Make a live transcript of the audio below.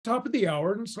top of the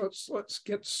hour, and so let's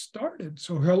get started.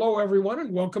 So hello, everyone,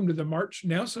 and welcome to the March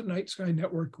NASA Night Sky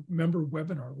Network member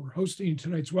webinar. We're hosting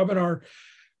tonight's webinar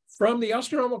from the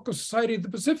Astronomical Society of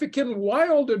the Pacific in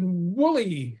wild and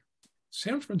woolly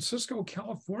San Francisco,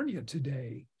 California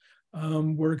today.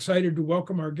 We're excited to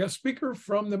welcome our guest speaker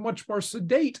from the much more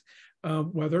sedate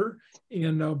weather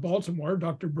in Baltimore,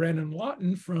 Dr. Brandon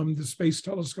Lawton from the Space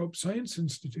Telescope Science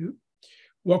Institute.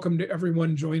 Welcome to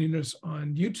everyone joining us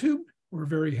on YouTube. We're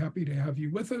very happy to have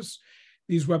you with us.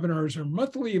 These webinars are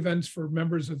monthly events for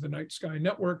members of the Night Sky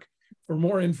Network. For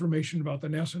more information about the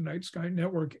NASA Night Sky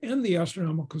Network and the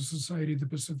Astronomical Society of the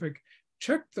Pacific,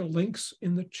 check the links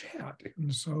in the chat.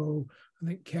 And so I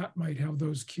think Kat might have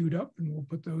those queued up, and we'll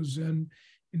put those in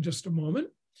just a moment.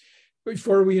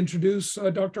 Before we introduce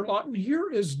Dr. Lawton,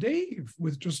 here is Dave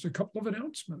with just a couple of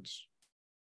announcements.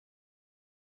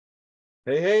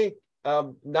 Hey,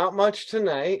 not much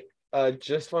tonight.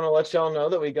 Just want to let y'all know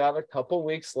that we got a couple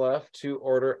weeks left to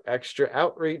order extra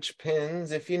outreach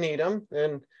pins if you need them.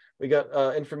 And we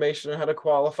got information on how to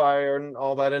qualify and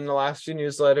all that in the last few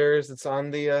newsletters. It's on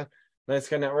the Night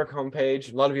Sky Network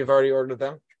homepage. A lot of you have already ordered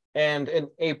them. And in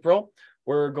April,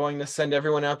 we're going to send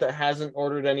everyone out that hasn't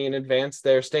ordered any in advance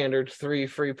their standard 3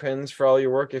 free pins for all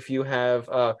your work. If you have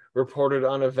reported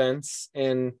on events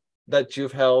that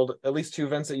you've held, at least 2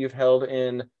 events that you've held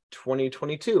in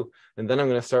 2022, and then I'm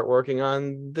going to start working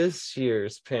on this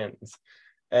year's pins,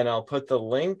 and I'll put the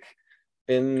link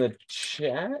in the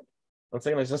chat. One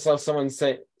second, I just saw someone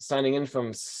signing in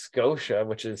from Scotia,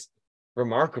 which is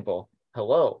remarkable.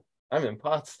 Hello, I'm in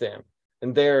Potsdam,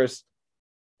 and there's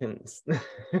pins.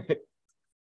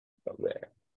 Oh,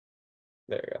 there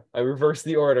you go. I reversed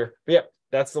the order, but yeah,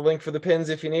 that's the link for the pins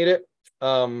if you need it.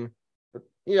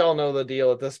 You all know the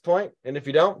deal at this point, and if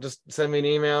you don't, just send me an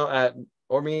email at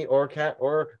or me, or Kat,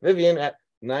 or Vivian at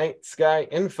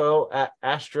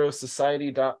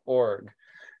nightskyinfo@astrosociety.org.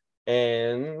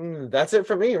 And that's it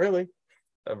for me, really.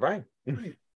 Brian.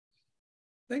 Right.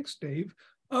 Thanks, Dave.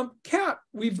 Kat,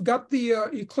 we've got the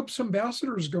Eclipse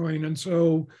ambassadors going, and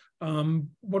so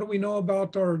what do we know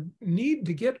about our need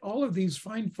to get all of these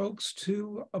fine folks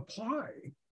to apply?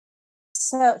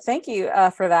 So thank you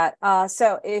for that.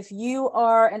 So if you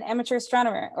are an amateur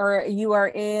astronomer or you are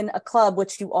in a club,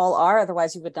 which you all are,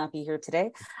 otherwise you would not be here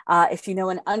today. If you know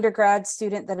an undergrad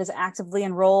student that is actively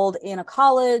enrolled in a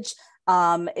college,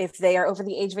 if they are over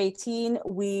the age of 18,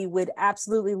 we would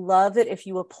absolutely love it if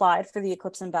you applied for the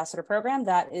Eclipse Ambassador Program.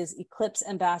 That is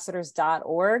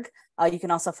eclipseambassadors.org. You can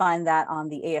also find that on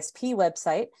the ASP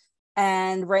website.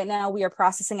 And right now we are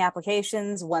processing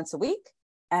applications once a week,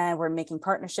 and we're making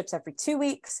partnerships every 2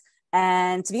 weeks.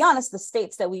 And to be honest, the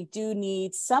states that we do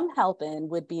need some help in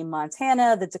would be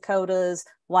Montana, the Dakotas,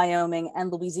 Wyoming,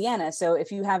 and Louisiana. So if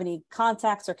you have any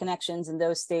contacts or connections in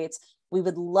those states, we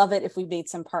would love it if we made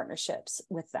some partnerships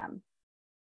with them.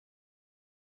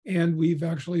 And we've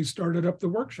actually started up the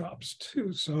workshops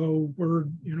too. So we're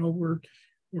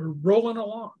rolling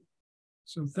along.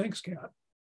 So thanks, Kat.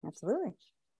 Absolutely.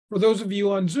 For those of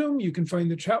you on Zoom, you can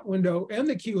find the chat window and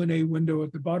the Q&A window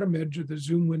at the bottom edge of the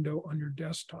Zoom window on your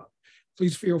desktop.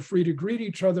 Please feel free to greet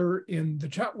each other in the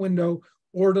chat window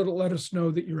or to let us know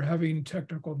that you're having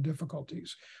technical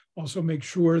difficulties. Also, make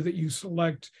sure that you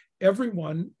select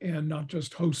everyone and not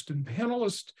just host and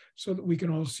panelist so that we can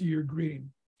all see your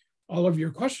greeting. All of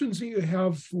your questions that you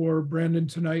have for Brandon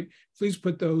tonight, please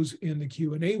put those in the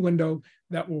Q&A window.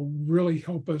 That will really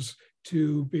help us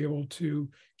to be able to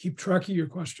keep track of your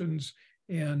questions.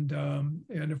 And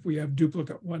if we have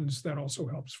duplicate ones, that also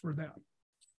helps for that.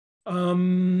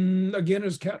 Again,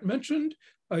 as Kat mentioned,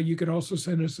 you can also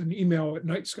send us an email at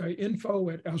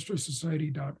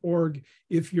nightskyinfo@astrosociety.org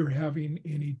if you're having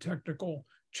any technical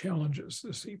challenges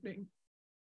this evening.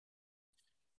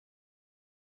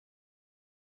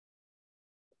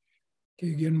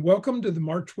 Okay, again, welcome to the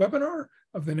March webinar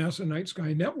of the NASA Night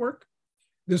Sky Network.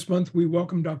 This month, we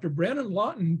welcome Dr. Brandon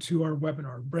Lawton to our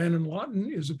webinar. Brandon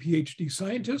Lawton is a Ph.D.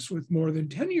 scientist with more than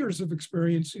 10 years of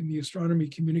experience in the astronomy,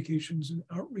 communications, and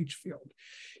outreach field.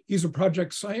 He's a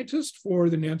project scientist for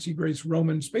the Nancy Grace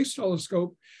Roman Space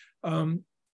Telescope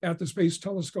at the Space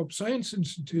Telescope Science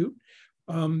Institute.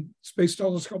 Space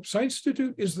Telescope Science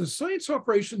Institute is the Science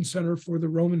Operations Center for the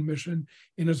Roman mission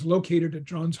and is located at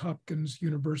Johns Hopkins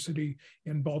University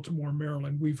in Baltimore,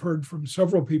 Maryland. We've heard from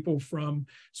several people from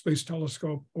Space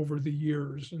Telescope over the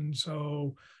years. And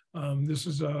so this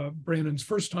is Brandon's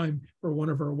first time for one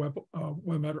of our I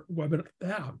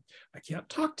can't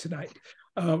talk tonight,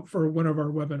 for one of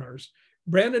our webinars.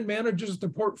 Brandon manages the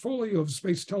portfolio of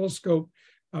Space Telescope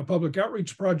public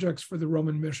outreach projects for the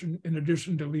Roman mission, in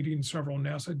addition to leading several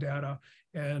NASA data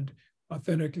and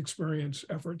authentic experience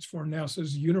efforts for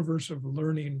NASA's Universe of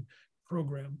Learning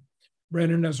program.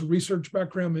 Brandon has a research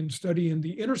background in studying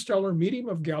the interstellar medium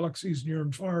of galaxies near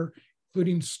and far,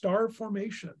 including star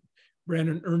formation.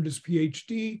 Brandon earned his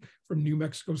Ph.D. from New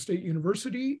Mexico State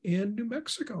University in New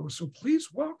Mexico. So please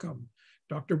welcome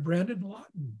Dr. Brandon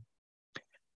Lawton.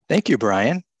 Thank you,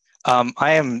 Brian.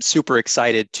 I am super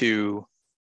excited to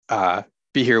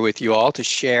be here with you all to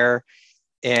share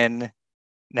in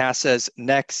NASA's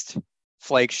next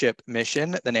flagship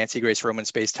mission, the Nancy Grace Roman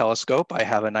Space Telescope. I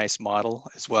have a nice model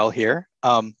as well here.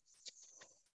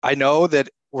 I know that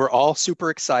we're all super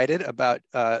excited about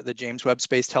the James Webb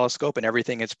Space Telescope and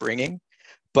everything it's bringing,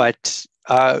 but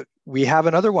we have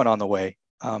another one on the way.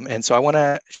 And so I want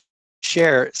to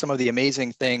share some of the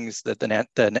amazing things that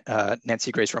the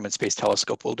Nancy Grace Roman Space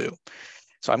Telescope will do.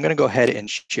 So I'm going to go ahead and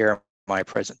share my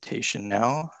presentation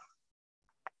now.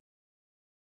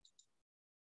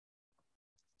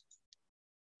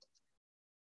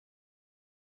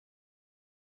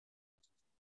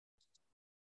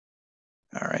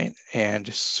 All right, and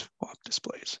just swap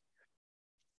displays.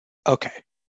 Okay,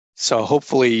 so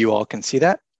hopefully you all can see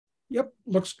that. Yep,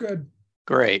 looks good.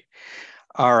 Great.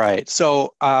 All right,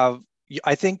 so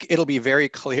I think it'll be very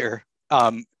clear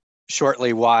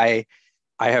shortly why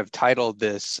I have titled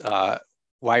this,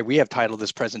 why we have titled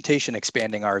this presentation,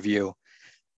 Expanding Our View.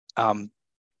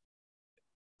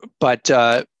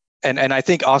 And I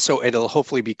think also it'll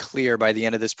hopefully be clear by the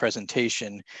end of this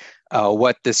presentation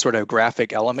what this sort of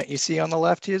graphic element you see on the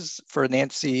left is for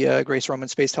Nancy Grace Roman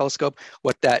Space Telescope,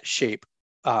 what that shape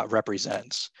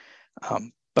represents.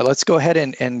 But let's go ahead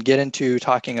and get into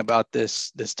talking about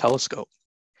this telescope.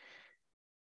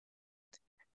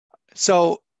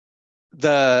 So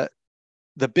the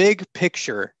big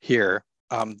picture here,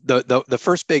 the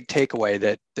first big takeaway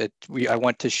that I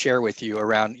want to share with you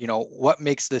around, what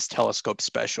makes this telescope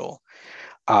special.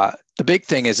 The big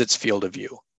thing is its field of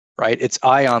view, right? It's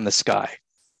eye on the sky.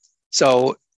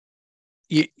 So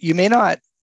you may not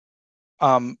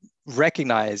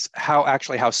recognize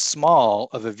how small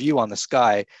of a view on the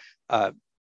sky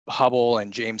Hubble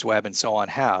and James Webb and so on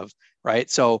have, right?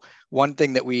 So one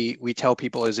thing that we tell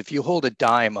people is if you hold a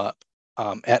dime up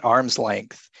at arm's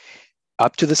length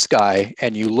up to the sky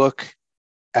and you look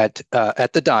at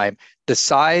the dime, the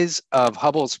size of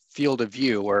Hubble's field of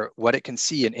view, or what it can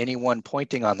see in any one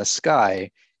pointing on the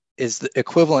sky, is the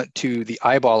equivalent to the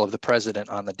eyeball of the president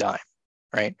on the dime,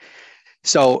 right?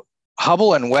 So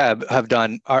Hubble and Webb have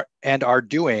done and are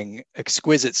doing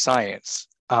exquisite science.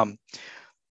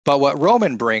 But what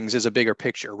Roman brings is a bigger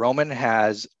picture. Roman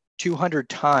has 200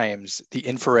 times the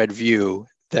infrared view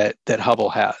that Hubble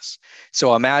has.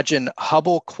 So imagine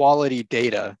Hubble quality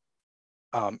data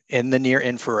in the near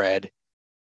infrared,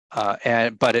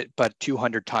 but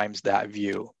 200 times that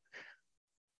view.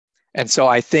 And so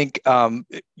I think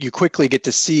you quickly get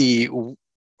to see,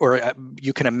 or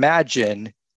you can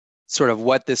imagine sort of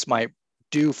what this might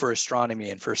do for astronomy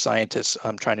and for scientists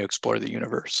trying to explore the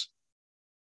universe.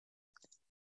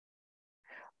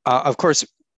 Of course,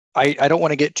 I don't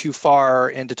want to get too far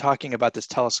into talking about this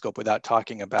telescope without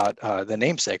talking about the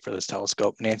namesake for this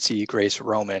telescope, Nancy Grace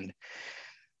Roman.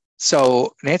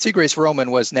 So Nancy Grace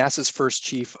Roman was NASA's first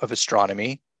chief of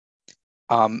astronomy.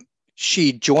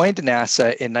 She joined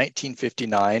NASA in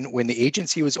 1959 when the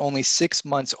agency was only 6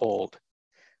 months old.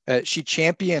 She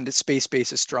championed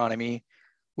space-based astronomy,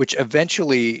 which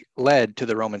eventually led to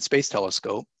the Roman Space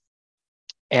Telescope.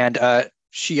 And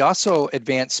she also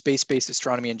advanced space-based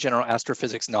astronomy and general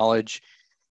astrophysics knowledge.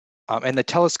 And the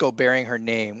telescope bearing her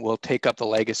name will take up the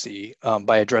legacy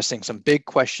by addressing some big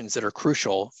questions that are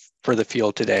crucial for the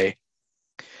field today.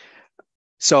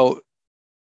 So,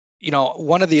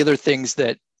 one of the other things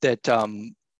that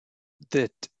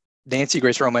Nancy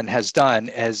Grace Roman has done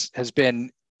has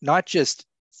been not just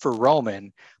for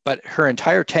Roman, but her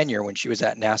entire tenure when she was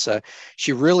at NASA,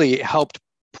 she really helped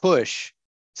push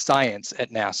science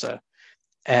at NASA.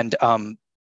 And, I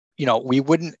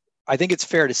think it's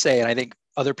fair to say, and I think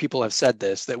other people have said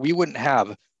this, that we wouldn't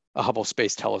have a Hubble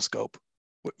Space Telescope,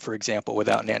 for example,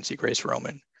 without Nancy Grace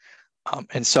Roman.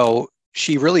 And so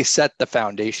she really set the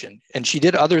foundation, and she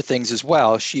did other things as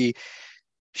well. She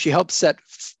helped set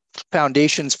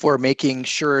foundations for making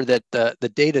sure that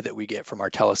the data that we get from our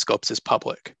telescopes is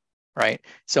public, right?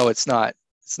 So it's not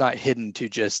hidden to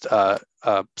just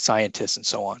scientists and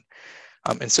so on.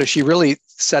 And so she really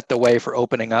set the way for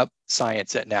opening up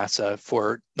science at NASA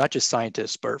for not just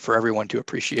scientists, but for everyone to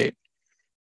appreciate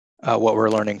what we're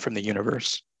learning from the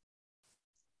universe.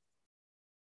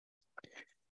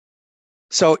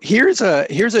 So here's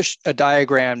a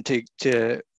diagram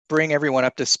to bring everyone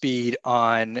up to speed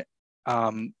on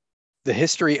the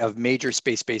history of major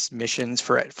space-based missions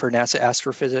for NASA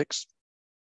astrophysics.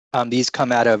 These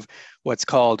come out of what's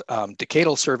called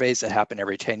decadal surveys that happen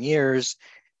every 10 years.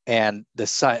 And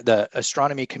the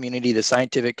astronomy community, the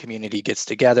scientific community gets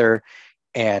together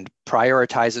and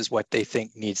prioritizes what they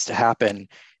think needs to happen.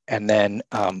 And then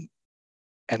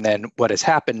what has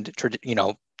happened,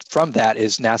 from that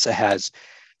is NASA has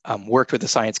worked with the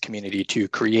science community to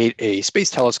create a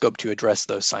space telescope to address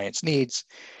those science needs.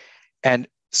 And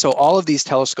so all of these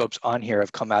telescopes on here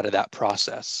have come out of that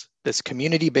process, this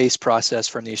community-based process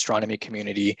from the astronomy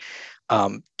community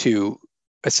to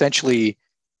essentially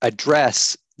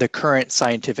address the current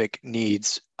scientific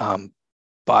needs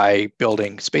by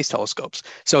building space telescopes.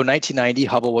 So 1990,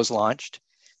 Hubble was launched.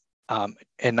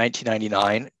 In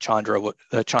 1999,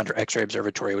 the Chandra X-ray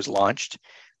Observatory was launched.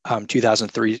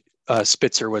 2003,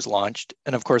 Spitzer was launched.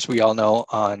 And of course, we all know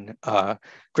on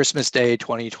Christmas Day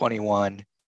 2021,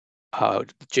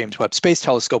 James Webb Space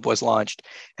Telescope was launched.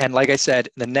 And like I said,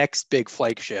 the next big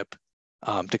flagship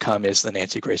to come is the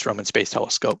Nancy Grace Roman Space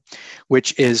Telescope,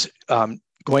 which is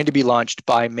going to be launched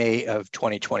by May of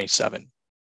 2027.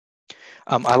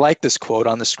 I like this quote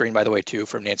on the screen, by the way, too,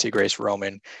 from Nancy Grace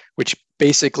Roman, which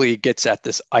basically gets at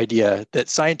this idea that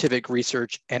scientific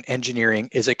research and engineering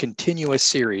is a continuous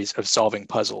series of solving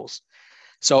puzzles.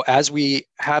 So as we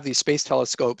have these space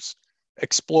telescopes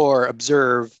explore,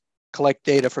 observe, collect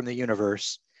data from the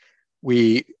universe,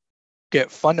 we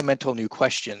get fundamental new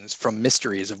questions from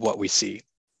mysteries of what we see.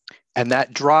 And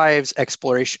that drives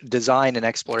exploration, design and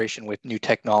exploration with new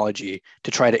technology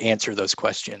to try to answer those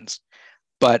questions.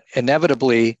 But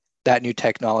inevitably, that new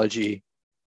technology,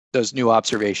 those new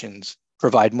observations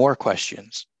provide more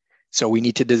questions. So we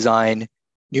need to design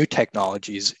new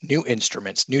technologies, new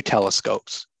instruments, new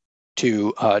telescopes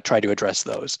to try to address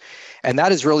those. And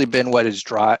that has really been what has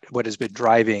been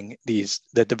driving the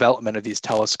development of these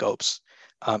telescopes.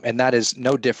 And that is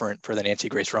no different for the Nancy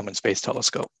Grace Roman Space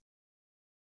Telescope.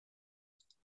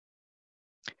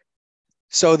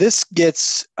 So this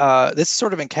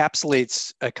sort of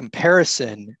encapsulates a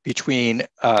comparison between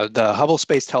the Hubble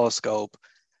Space Telescope,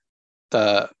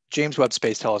 the James Webb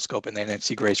Space Telescope, and the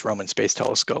Nancy Grace Roman Space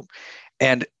Telescope.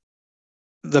 And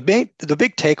the big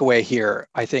takeaway here,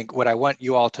 I think, what I want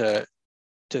you all to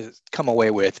come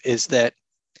away with is that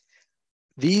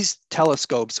these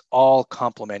telescopes all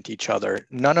complement each other.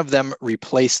 None of them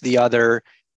replace the other.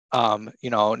 Now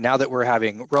that we're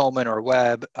having Roman or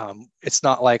Webb, it's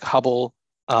not like Hubble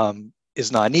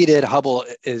is not needed. Hubble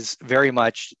is very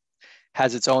much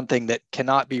has its own thing that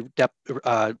cannot be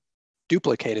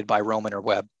duplicated by Roman or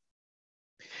Webb.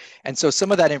 And so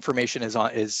some of that information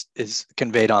is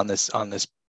conveyed on this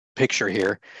picture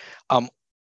here.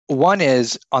 One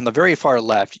is on the very far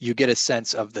left, you get a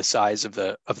sense of the size of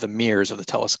the mirrors of the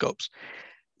telescopes.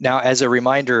 Now, as a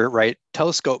reminder, right,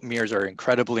 telescope mirrors are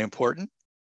incredibly important.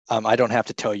 I don't have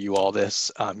to tell you all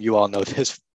this. You all know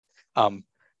this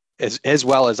as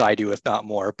well as I do, if not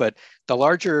more. But the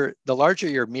larger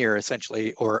your mirror,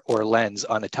 essentially, or lens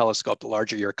on a telescope, the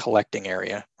larger your collecting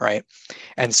area, right?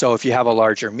 And so if you have a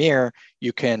larger mirror,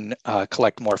 you can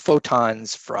collect more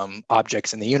photons from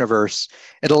objects in the universe.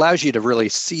 It allows you to really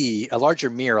see, a larger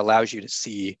mirror allows you to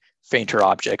see fainter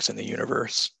objects in the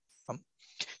universe.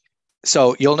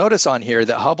 So you'll notice on here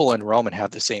that Hubble and Roman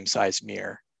have the same size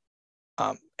mirror.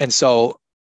 And so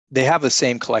they have the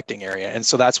same collecting area. And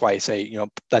so that's why I say,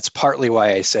 that's partly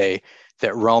why I say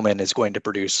that Roman is going to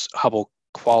produce Hubble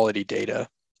quality data.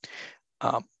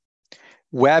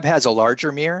 Webb has a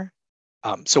larger mirror.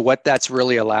 So what that's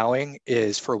really allowing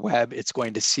is for Webb, it's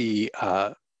going to see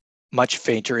much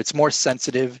fainter. It's more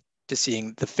sensitive to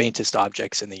seeing the faintest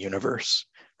objects in the universe,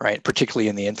 right? Particularly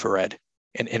in the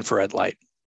infrared light.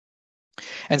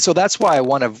 And so that's why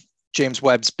one of James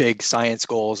Webb's big science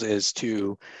goals is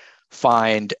to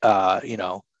find,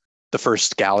 the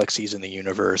first galaxies in the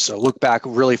universe. So look back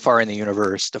really far in the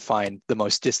universe to find the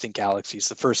most distant galaxies,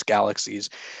 the first galaxies.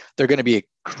 They're going to be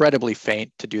incredibly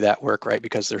faint to do that work, right?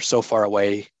 Because they're so far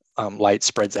away. Light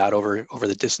spreads out over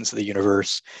the distance of the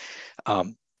universe.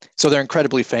 So they're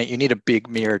incredibly faint. You need a big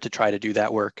mirror to try to do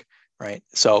that work, right?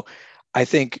 So I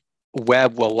think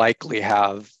Webb will likely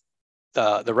have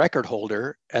the record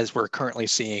holder, as we're currently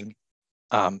seeing,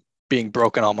 being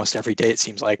broken almost every day, it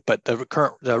seems like, but the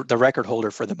record holder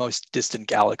for the most distant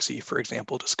galaxy, for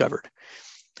example, discovered.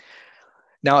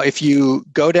 Now, if you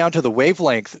go down to the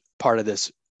wavelength part of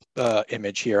this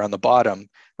image here on the bottom,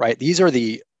 right, these are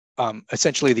the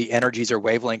essentially the energies or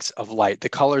wavelengths of light, the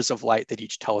colors of light that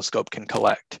each telescope can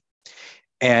collect.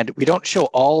 And we don't show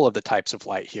all of the types of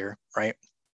light here, right?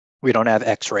 We don't have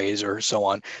X-rays or so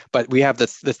on, but we have the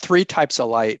three types of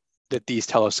light that these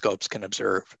telescopes can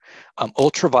observe: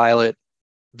 ultraviolet,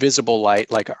 visible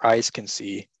light like our eyes can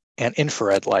see, and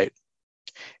infrared light.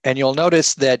 And you'll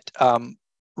notice that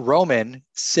Roman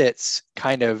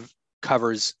kind of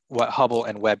covers what Hubble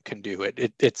and Webb can do.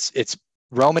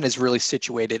 Roman is really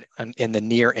situated in the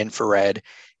near infrared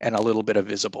and a little bit of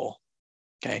visible.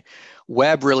 Okay,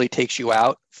 Webb really takes you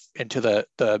out into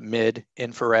the mid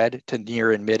infrared to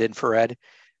near and mid infrared.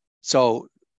 So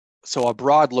a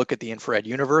broad look at the infrared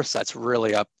universe, that's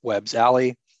really up Webb's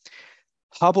alley.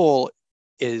 Hubble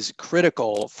is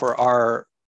critical for our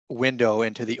window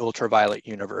into the ultraviolet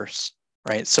universe,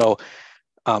 right? So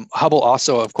Hubble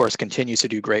also, of course, continues to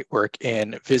do great work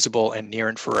in visible and near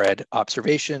infrared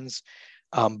observations.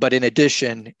 But in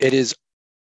addition, it is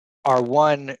our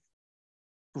one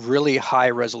really high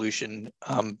resolution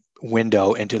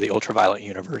window into the ultraviolet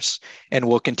universe, and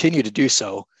will continue to do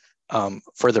so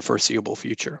for the foreseeable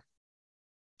future.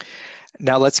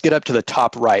 Now let's get up to the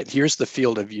top right. Here's the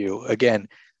field of view. Again,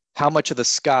 how much of the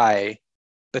sky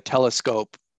the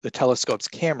telescope's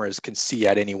cameras can see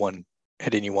at any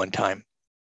one time.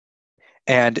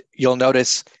 And you'll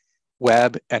notice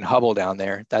Webb and Hubble down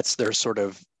there. That's their sort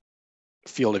of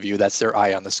field of view. That's their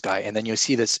eye on the sky. And then you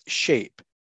see this shape,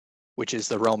 which is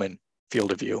the Roman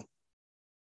field of view.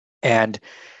 And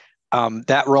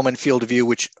that Roman field of view,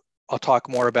 which I'll talk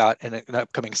more about in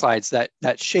upcoming slides,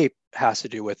 that shape has to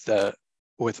do with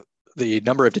the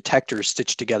number of detectors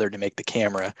stitched together to make the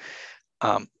camera.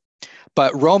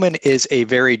 But Roman is a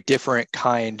very different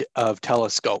kind of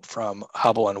telescope from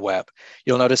Hubble and Webb.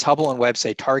 You'll notice Hubble and Webb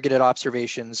say targeted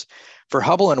observations. For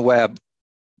Hubble and Webb,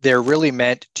 they're really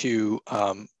meant to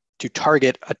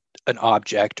target an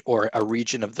object or a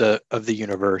region of the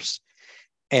universe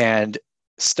and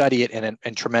study it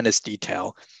in tremendous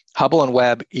detail. Hubble and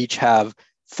Webb each have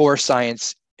 4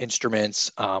 science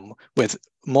instruments with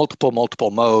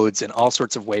multiple modes and all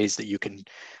sorts of ways that you can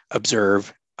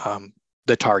observe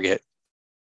the target.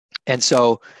 And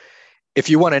so if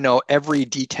you want to know every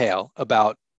detail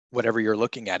about whatever you're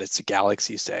looking at, it's a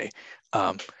galaxy, say,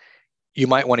 you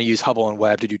might want to use Hubble and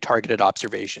Webb to do targeted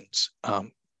observations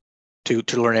to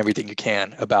learn everything you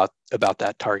can about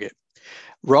that target.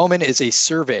 Roman is a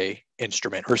survey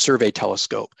instrument or survey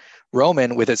telescope.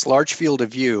 Roman, with its large field of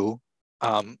view,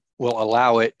 will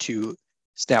allow it to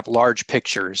snap large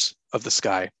pictures of the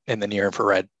sky in the near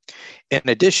infrared. In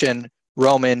addition,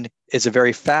 Roman is a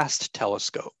very fast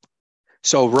telescope.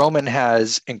 So Roman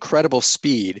has incredible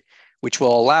speed, which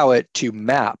will allow it to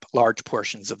map large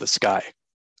portions of the sky.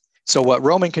 So what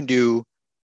Roman can do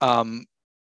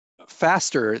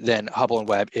faster than Hubble and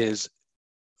Webb is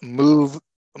move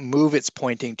its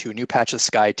pointing to a new patch of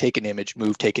sky, take an image,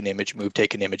 move, take an image, move,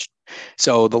 take an image.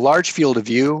 So the large field of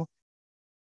view,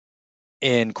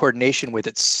 in coordination with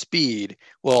its speed,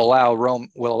 will allow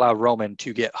Roman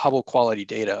to get Hubble quality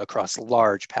data across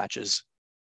large patches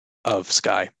of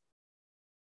sky.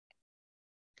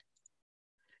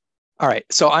 All right,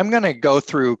 so I'm going to go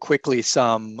through quickly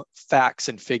some facts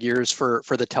and figures for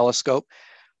the telescope.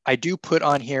 I do put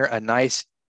on here a nice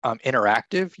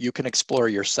interactive. You can explore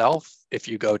yourself if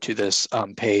you go to this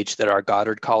page that our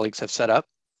Goddard colleagues have set up.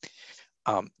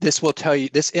 This will tell you,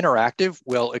 this interactive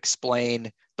will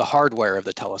explain the hardware of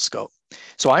the telescope.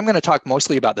 So I'm going to talk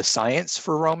mostly about the science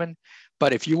for Roman,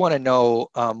 but if you want to know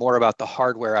more about the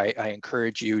hardware, I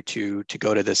encourage you to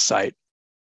go to this site.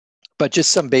 But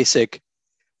just some basic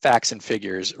facts and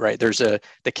figures, right? The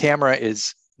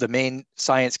main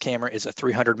science camera is a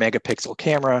 300 megapixel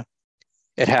camera.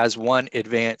 It has one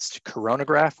advanced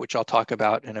coronagraph, which I'll talk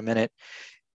about in a minute.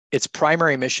 Its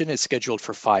primary mission is scheduled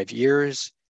for 5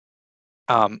 years.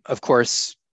 Of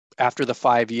course, after the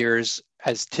 5 years,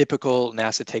 as typical,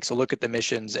 NASA takes a look at the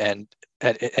missions and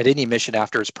at any mission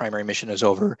after its primary mission is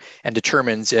over and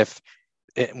determines if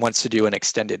it wants to do an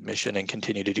extended mission and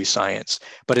continue to do science.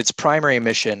 But its primary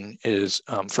mission is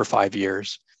for 5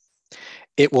 years.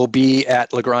 It will be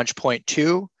at Lagrange Point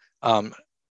 2,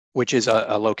 which is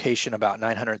a location about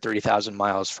 930,000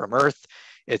 miles from Earth.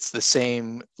 It's the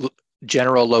same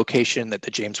general location that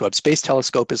the James Webb Space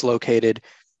Telescope is located,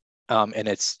 and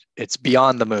it's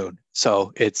beyond the moon.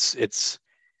 So it's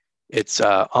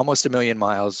almost 1 million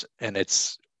miles, and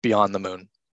it's beyond the moon.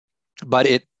 But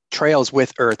it trails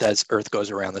with Earth as Earth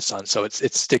goes around the sun. So it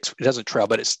doesn't trail,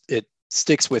 but it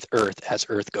sticks with Earth as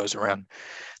Earth goes around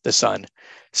the sun.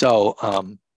 So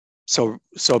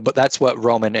but that's what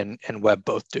Roman and Webb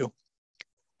both do.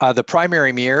 The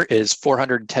primary mirror is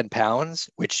 410 pounds,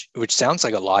 which sounds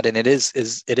like a lot, and it is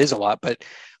a lot. But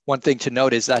one thing to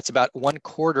note is that's about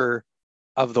 1/4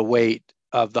 of the weight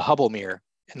of the Hubble mirror,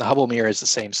 and the Hubble mirror is the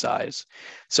same size.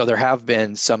 So there have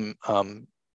been some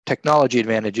technology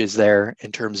advantages there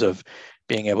in terms of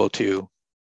being able to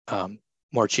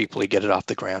more cheaply get it off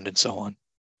the ground and so on.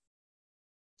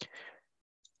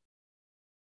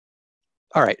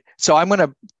 All right, so I'm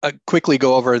going to quickly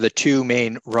go over the two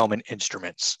main Roman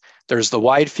instruments. There's the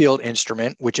wide field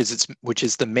instrument, which is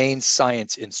the main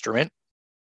science instrument,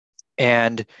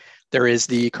 and there is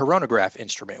the coronagraph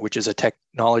instrument, which is a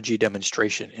technology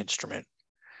demonstration instrument.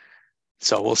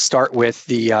 So we'll start with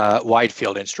the wide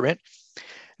field instrument.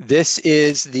 This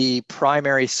is the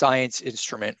primary science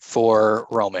instrument for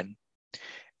Roman,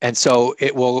 and so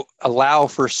it will allow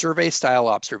for survey-style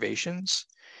observations.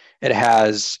 It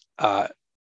has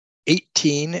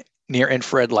 18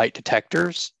 near-infrared light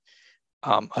detectors.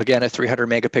 Again, a 300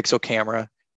 megapixel camera,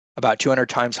 about 200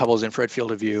 times Hubble's infrared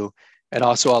field of view. It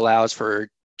also allows for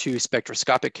 2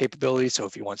 spectroscopic capabilities. So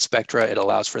if you want spectra, it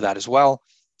allows for that as well.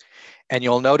 And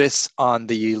you'll notice on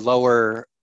the lower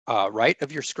right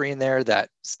of your screen there, that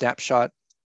snapshot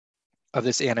of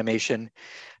this animation,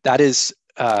 that is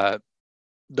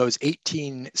those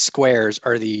 18 squares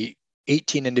are the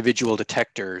 18 individual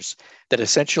detectors that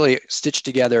essentially stitch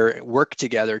together, work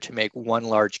together to make one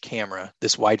large camera,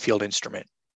 this wide field instrument.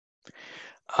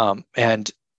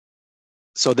 And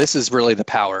so this is really the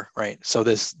power, right? So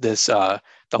the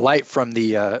light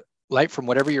from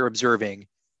whatever you're observing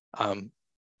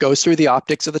goes through the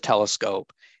optics of the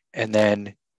telescope and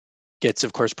then gets,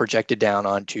 of course, projected down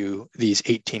onto these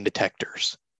 18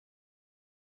 detectors.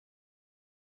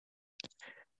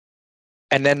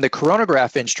 And then the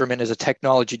coronagraph instrument is a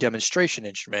technology demonstration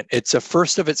instrument. It's a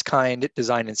first of its kind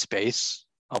design in space.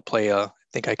 I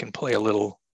think I can play a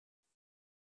little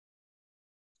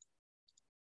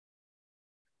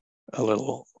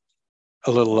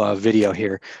video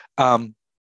here.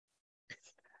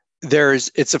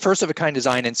 It's a first of a kind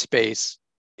design in space.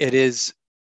 It is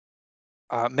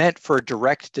meant for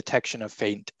direct detection of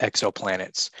faint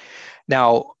exoplanets.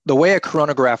 Now, the way a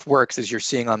coronagraph works, as you're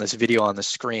seeing on this video on the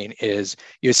screen, is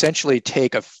you essentially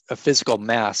take a physical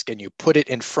mask and you put it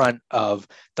in front of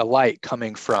the light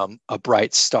coming from a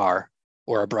bright star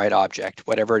or a bright object,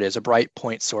 whatever it is, a bright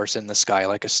point source in the sky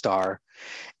like a star.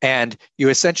 And you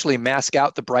essentially mask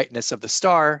out the brightness of the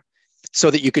star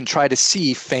so that you can try to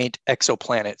see faint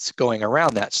exoplanets going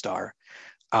around that star.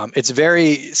 It's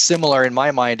very similar in my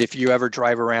mind if you ever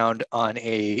drive around on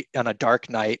a dark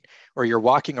night, or you're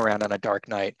walking around on a dark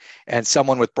night and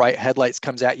someone with bright headlights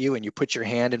comes at you and you put your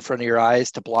hand in front of your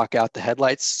eyes to block out the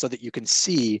headlights so that you can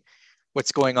see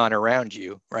what's going on around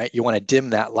you, right? You want to dim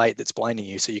that light that's blinding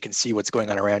you so you can see what's going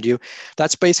on around you.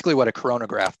 That's basically what a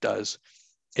coronagraph does.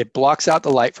 It blocks out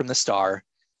the light from the star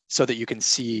so that you can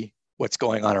see what's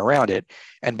going on around it.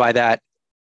 And by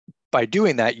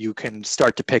doing that, you can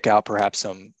start to pick out perhaps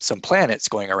some planets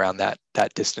going around that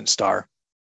distant star.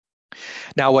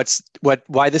 Now,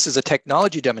 why this is a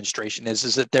technology demonstration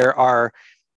is that there are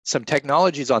some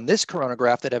technologies on this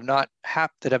coronagraph that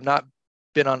have not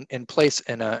been in place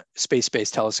in a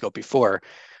space-based telescope before.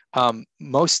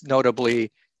 Most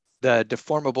notably, the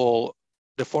deformable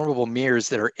mirrors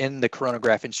that are in the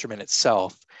coronagraph instrument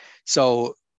itself.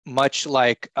 So much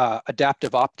like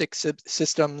adaptive optics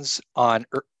systems on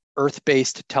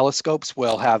Earth-based telescopes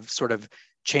will have sort of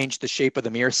changed the shape of the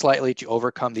mirror slightly to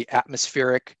overcome the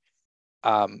atmospheric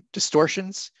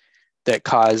distortions that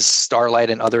cause starlight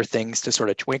and other things to sort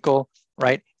of twinkle,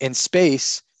 right? In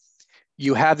space,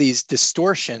 you have these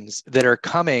distortions that are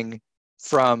coming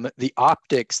from the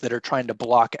optics that are trying to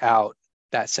block out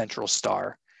that central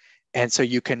star. And so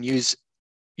you can use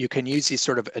these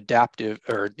sort of adaptive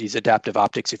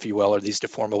optics, if you will, or these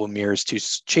deformable mirrors to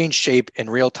change shape in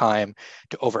real time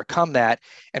to overcome that.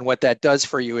 And what that does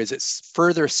for you is it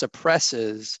further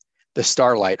suppresses the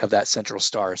starlight of that central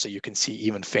star so you can see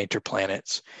even fainter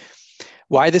planets.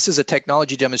 Why this is a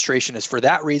technology demonstration is for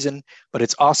that reason, but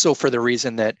it's also for the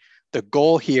reason that the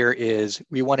goal here is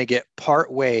we want to get part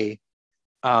way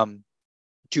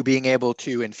to being able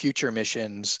to, in future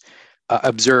missions,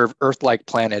 observe Earth-like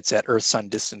planets at Earth-Sun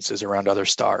distances around other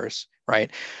stars,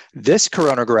 right? This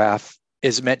coronagraph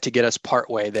is meant to get us part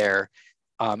way there.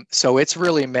 So it's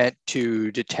really meant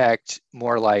to detect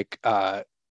more like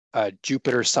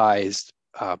Jupiter-sized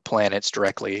planets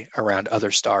directly around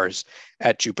other stars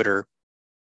at Jupiter,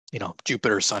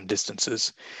 Jupiter-Sun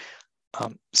distances.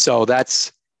 So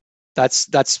that's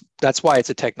why it's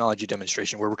a technology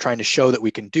demonstration, where we're trying to show that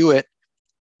we can do it,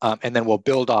 and then we'll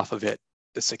build off of it,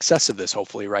 the success of this,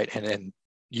 hopefully, right, and then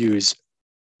use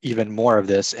even more of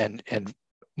this and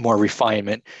more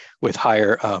refinement with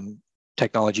higher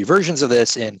technology versions of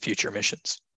this in future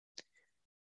missions.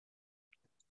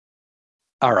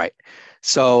 All right,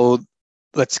 so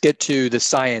let's get to the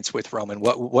science with Roman.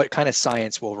 What kind of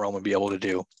science will Roman be able to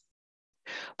do?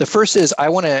 The first is I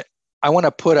want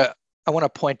to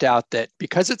point out that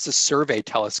because it's a survey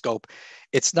telescope,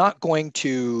 it's not going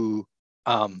to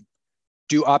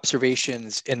do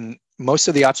observations in, most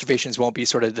of the observations won't be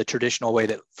sort of the traditional way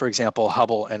that, for example,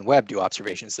 Hubble and Webb do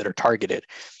observations that are targeted.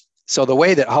 So the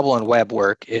way that Hubble and Webb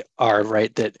work are,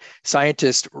 right, that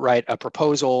scientists write a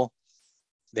proposal.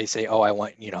 They say, oh, I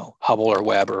want, Hubble or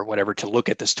Webb or whatever to look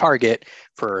at this target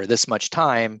for this much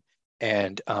time,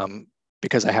 and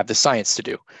because I have the science to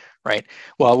do, right?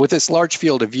 Well, with this large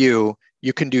field of view,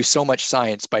 you can do so much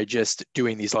science by just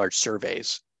doing these large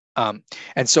surveys. And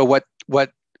so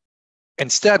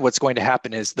instead, what's going to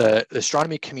happen is the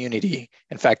astronomy community,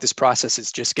 in fact, this process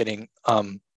is just getting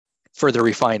further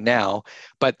refined now,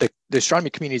 but the astronomy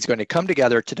community is going to come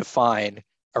together to define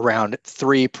around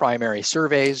 3 primary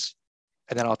surveys.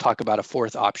 And then I'll talk about a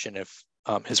 4th option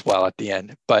as well at the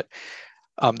end. But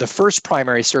the first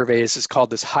primary survey is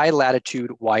called this high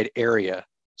latitude wide area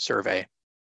survey.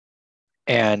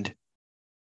 And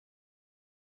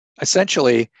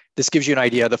essentially, this gives you an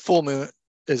idea. The full moon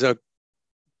is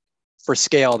for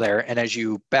scale there. And as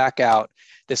you back out,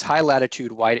 this high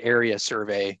latitude wide area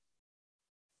survey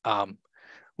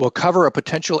will cover a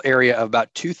potential area of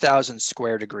about 2,000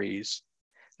 square degrees.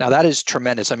 Now that is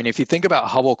tremendous. I mean, if you think about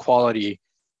Hubble quality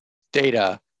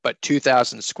data, but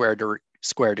 2,000 square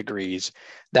degrees,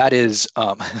 that is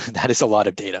a lot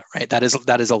of data, right? That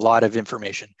is a lot of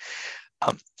information.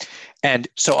 And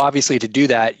so obviously to do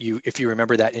that, if you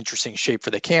remember that interesting shape for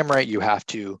the camera, you have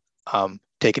to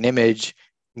take an image,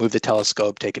 move the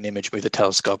telescope, take an image, move the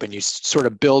telescope, and you sort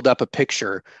of build up a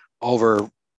picture over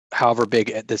however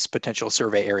big this potential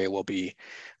survey area will be.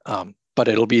 But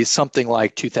it'll be something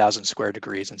like 2,000 square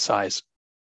degrees in size.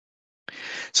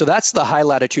 So that's the high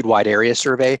latitude wide area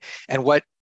survey. And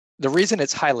the reason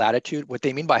it's high latitude, what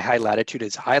they mean by high latitude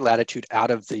is high latitude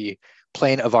out of the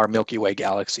plane of our Milky Way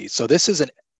galaxy. So this is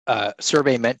a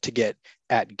survey meant to get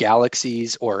at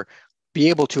galaxies or be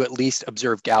able to at least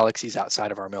observe galaxies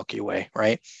outside of our Milky Way,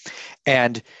 right?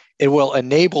 And it will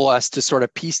enable us to sort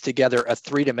of piece together a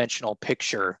 3-dimensional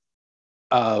picture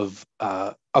of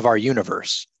our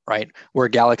universe, right? Where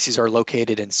galaxies are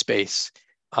located in space,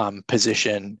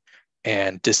 position,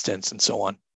 and distance, and so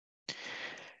on.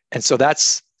 And so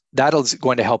that'll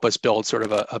going to help us build sort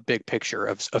of a big picture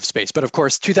of space. But of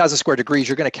course, 2,000 square degrees,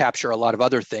 you're going to capture a lot of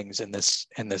other things in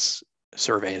this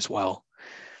survey as well.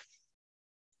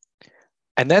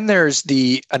 And then there's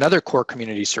another core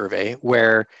community survey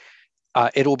where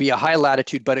it will be a high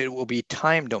latitude, but it will be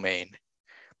time domain.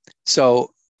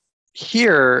 So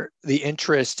here, the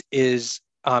interest is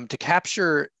to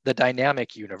capture the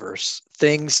dynamic universe,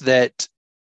 things that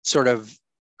sort of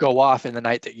go off in the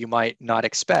night that you might not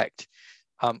expect.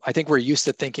 I think we're used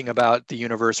to thinking about the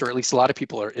universe, or at least a lot of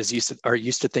people are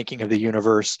used to thinking of the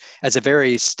universe as a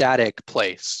very static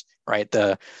place, right?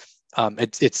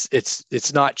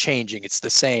 It's not changing; it's the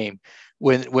same.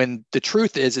 When the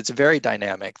truth is, it's very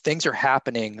dynamic. Things are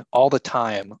happening all the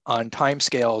time on time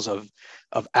scales of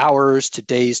hours to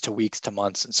days to weeks to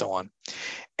months and so on.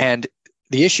 And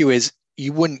the issue is,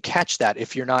 you wouldn't catch that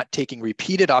if you're not taking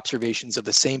repeated observations of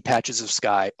the same patches of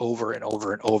sky over and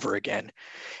over and over again.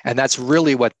 And that's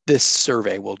really what this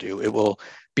survey will do. It will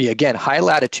be, again, high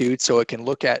latitude, so it can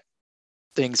look at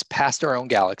things past our own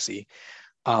galaxy,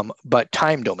 but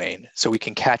time domain, so we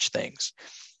can catch things.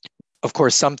 Of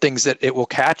course, some things that it will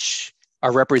catch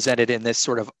are represented in this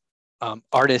sort of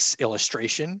artist's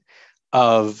illustration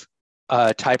of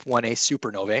type 1a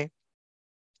supernovae.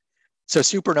 So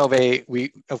supernovae,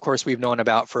 we've known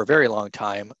about for a very long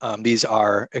time. These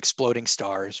are exploding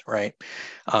stars, right?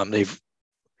 They've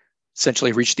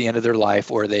essentially reached the end of their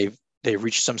life, or they've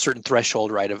reached some certain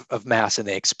threshold, right, of mass, and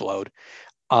they explode.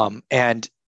 And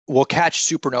we'll catch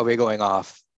supernovae going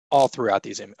off all throughout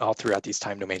these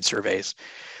time domain surveys.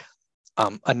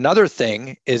 Another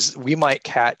thing is we might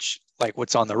catch, like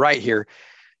what's on the right here.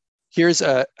 Here's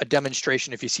a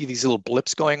demonstration. If you see these little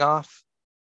blips going off,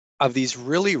 of these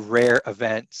really rare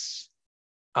events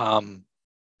called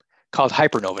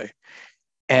hypernovae.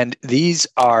 And these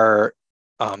are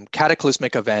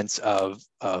cataclysmic events of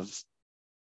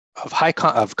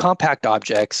compact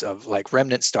objects, of like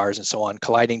remnant stars and so on,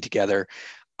 colliding together,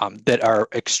 that are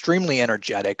extremely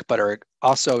energetic, but are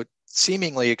also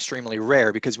seemingly extremely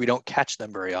rare because we don't catch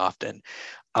them very often.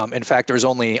 In fact, there's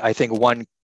only, I think, one.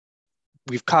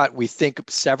 We think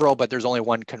several, but there's only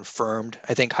one confirmed,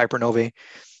 I think, hypernovae.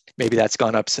 Maybe that's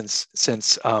gone up since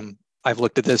I've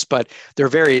looked at this, but they're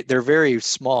very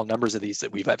small numbers of these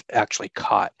that we've actually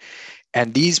caught.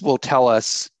 And these will tell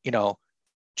us,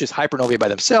 just hypernovae by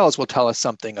themselves will tell us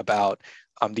something about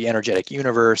the energetic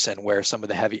universe and where some of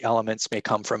the heavy elements may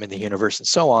come from in the universe and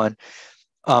so on.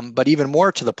 But even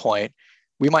more to the point,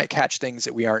 we might catch things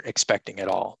that we aren't expecting at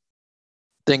all,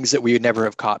 things that we would never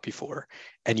have caught before.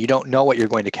 And you don't know what you're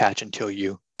going to catch until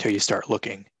you start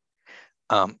looking.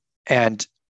 And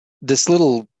this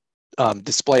little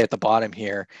display at the bottom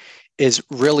here is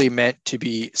really meant to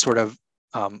be sort of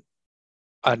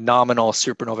a nominal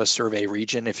supernova survey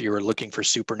region. If you were looking for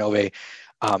supernovae,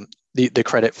 the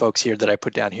credit folks here that I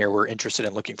put down here were interested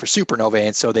in looking for supernovae,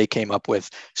 and so they came up with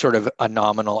sort of a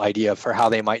nominal idea for how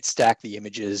they might stack the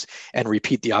images and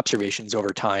repeat the observations over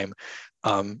time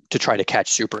to try to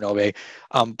catch supernovae.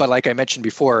 But like I mentioned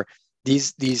before,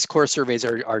 these core surveys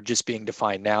are just being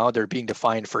defined now. They're being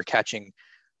defined for catching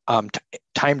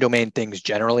time domain things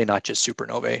generally, not just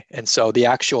supernovae. And so the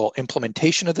actual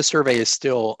implementation of the survey is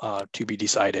still to be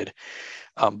decided.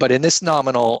 But in this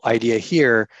nominal idea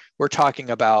here, we're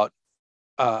talking about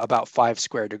 5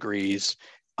 square degrees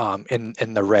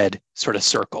in the red sort of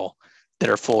circle that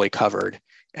are fully covered,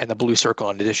 and the blue circle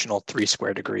an additional 3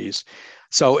 square degrees.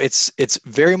 So it's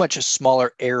very much a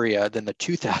smaller area than the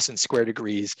 2,000 square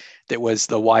degrees that was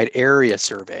the wide area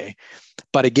survey.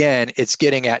 But again, it's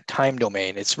getting at time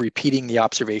domain. It's repeating the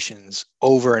observations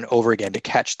over and over again to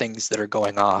catch things that are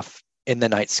going off in the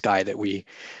night sky that we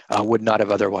would not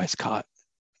have otherwise caught.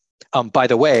 By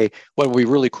the way, what would be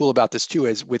really cool about this too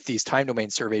is with these time domain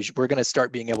surveys, we're going to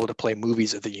start being able to play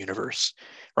movies of the universe,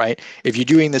 right? If you're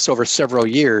doing this over several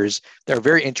years, there are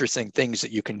very interesting things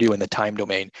that you can do in the time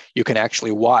domain. You can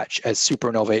actually watch as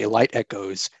supernovae light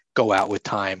echoes go out with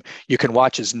time. You can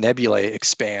watch as nebulae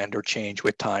expand or change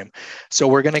with time. So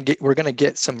we're going to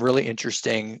get some really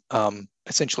interesting,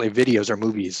 essentially videos or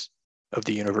movies of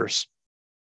the universe.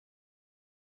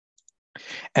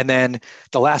 And then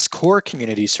the last core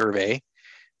community survey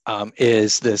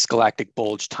is this galactic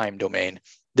bulge time domain.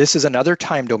 This is another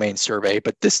time domain survey,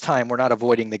 but this time we're not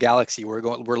avoiding the galaxy. We're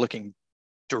looking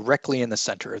directly in the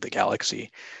center of the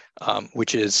galaxy,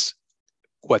 which is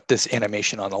what this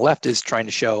animation on the left is trying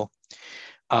to show,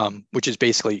 which is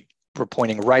basically we're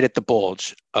pointing right at the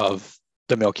bulge of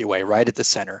the Milky Way, right at the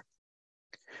center.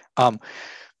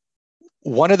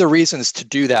 One of the reasons to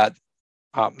do that,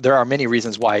 there are many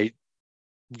reasons why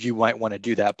you might want to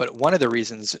do that, but one of the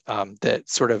reasons that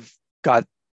sort of got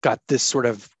this sort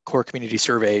of core community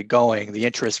survey going, the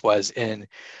interest was in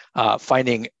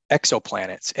finding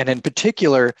exoplanets, and in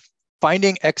particular,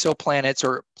 finding exoplanets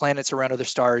or planets around other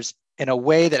stars in a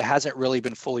way that hasn't really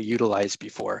been fully utilized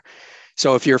before.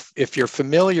 So if you're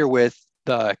familiar with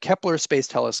the Kepler Space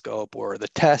Telescope or the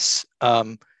TESS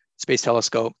Space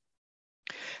Telescope,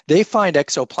 they find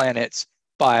exoplanets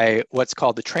by what's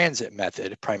called the transit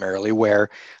method, primarily, where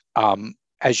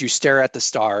as you stare at the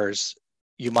stars,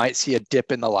 you might see a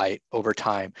dip in the light over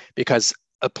time because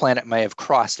a planet may have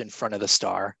crossed in front of the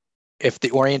star. If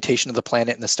the orientation of the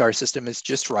planet in the star system is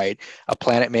just right, a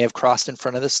planet may have crossed in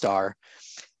front of the star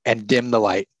and dim the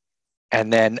light.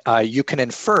 And then you can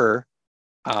infer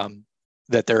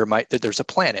that there's a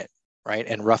planet, right?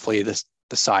 And roughly the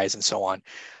size and so on.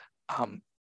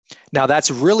 Now that's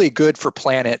really good for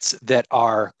planets that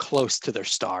are close to their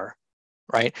star,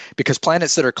 right? Because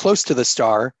planets that are close to the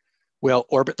star will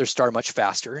orbit their star much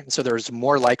faster. And so there's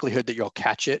more likelihood that you'll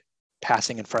catch it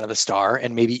passing in front of the star,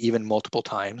 and maybe even multiple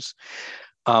times.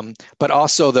 But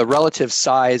also the relative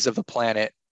size of the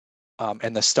planet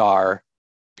and the star,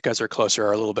 because they're closer,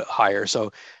 are a little bit higher.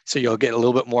 So you'll get a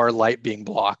little bit more light being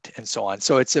blocked and so on.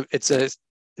 So it's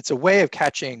a way of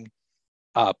catching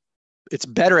it's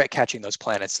better at catching those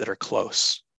planets that are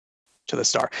close to the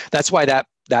star. That's why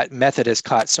that method has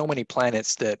caught so many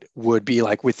planets that would be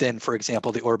like within, for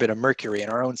example, the orbit of Mercury in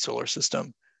our own solar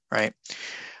system, right?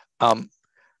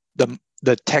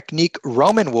 The technique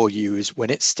Roman will use when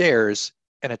it stares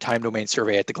in a time domain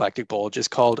survey at the galactic bulge is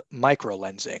called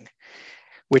microlensing,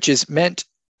 which is meant,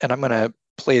 and I'm going to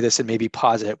play this and maybe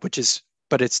pause it,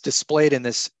 but it's displayed in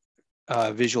this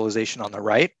visualization on the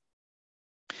right.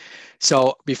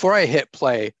 So before I hit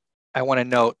play, I want to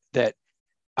note that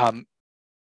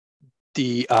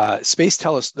the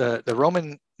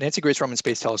Roman Nancy Grace Roman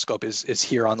Space Telescope is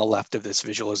here on the left of this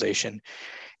visualization,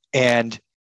 and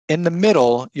in the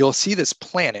middle you'll see this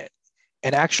planet,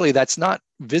 and actually that's not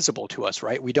visible to us,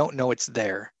 right? We don't know it's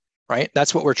there, right?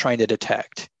 That's what we're trying to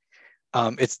detect.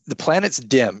 The planet's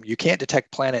dim. You can't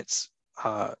detect planets.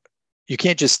 You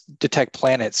can't just detect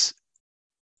planets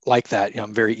like that,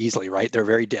 very easily, right? They're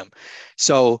very dim.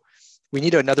 So we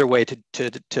need another way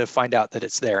to find out that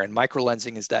it's there. And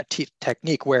microlensing is that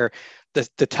technique where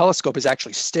the telescope is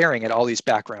actually staring at all these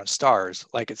background stars,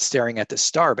 like it's staring at this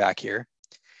star back here.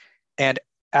 And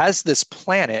as this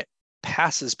planet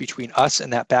passes between us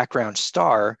and that background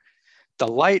star, the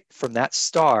light from that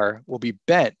star will be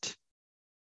bent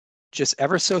just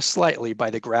ever so slightly by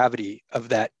the gravity of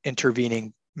that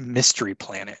intervening mystery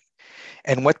planet.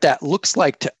 And what that looks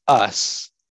like to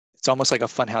us, it's almost like a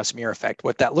funhouse mirror effect.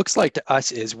 What that looks like to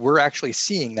us is we're actually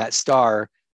seeing that star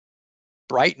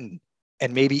brighten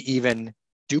and maybe even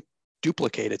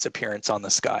duplicate its appearance on the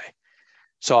sky.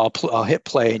 So I'll hit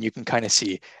play and you can kind of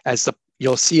see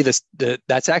you'll see this,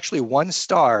 that's actually one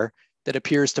star that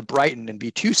appears to brighten and be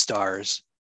two stars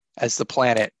as the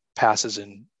planet passes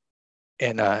in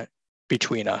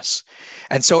between us.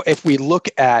 And so if we look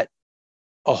at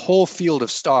a whole field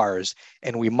of stars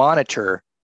and we monitor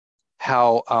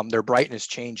how their brightness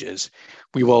changes,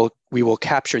 we will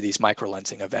capture these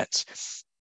microlensing events.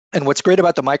 And what's great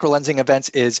about the microlensing events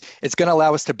is it's going to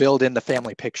allow us to build in the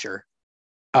family picture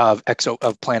of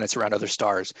planets around other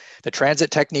stars. The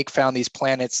transit technique found these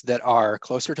planets that are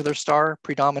closer to their star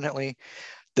predominantly.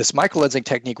 This microlensing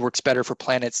technique works better for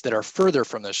planets that are further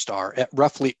from their star at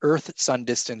roughly Earth-Sun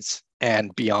distance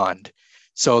and beyond.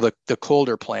 So the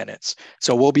colder planets.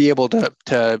 So we'll be able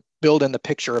to build in the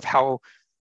picture of how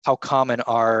common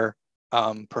are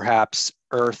perhaps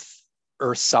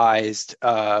Earth-sized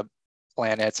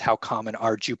planets, how common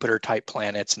are Jupiter-type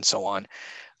planets, and so on.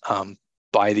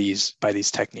 By these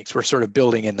techniques. We're sort of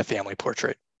building in the family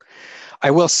portrait.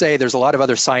 I will say there's a lot of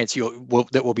other science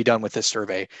that will be done with this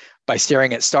survey. By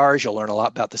staring at stars, you'll learn a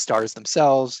lot about the stars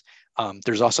themselves.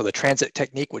 There's also the transit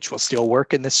technique, which will still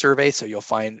work in this survey, so you'll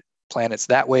find planets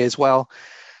that way as well.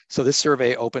 So this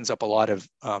survey opens up a lot of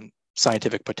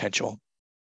scientific potential.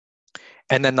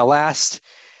 And then the last,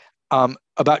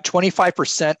 about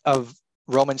 25% of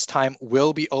Roman's time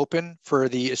will be open for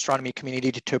the astronomy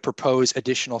community to propose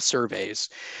additional surveys.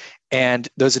 And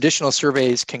those additional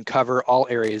surveys can cover all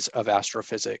areas of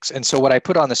astrophysics. And so what I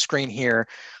put on the screen here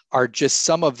are just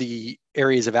some of the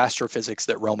areas of astrophysics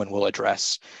that Roman will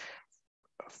address.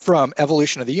 From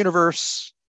evolution of the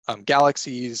universe,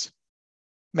 galaxies,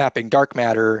 mapping dark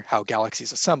matter, how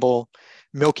galaxies assemble,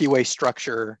 Milky Way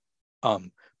structure,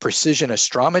 precision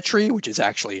astrometry, which is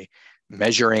actually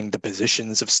measuring the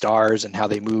positions of stars and how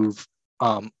they move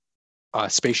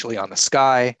spatially on the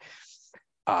sky,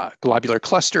 globular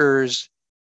clusters,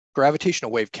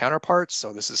 gravitational wave counterparts.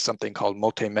 So this is something called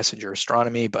multi-messenger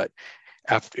astronomy, but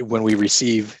when we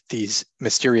receive these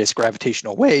mysterious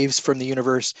gravitational waves from the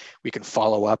universe, we can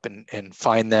follow up and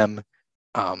find them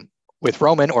with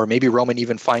Roman, or maybe Roman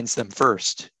even finds them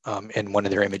first in one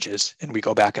of their images, and we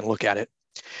go back and look at it.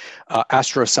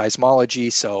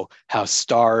 Astroseismology, so how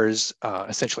stars,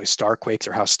 essentially starquakes,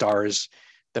 or how stars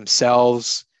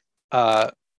themselves,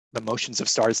 the motions of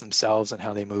stars themselves and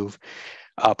how they move.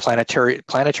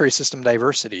 Planetary system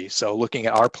diversity, so looking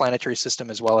at our planetary system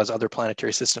as well as other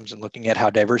planetary systems and looking at how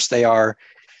diverse they are.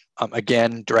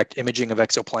 Again, direct imaging of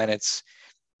exoplanets.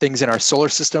 Things in our solar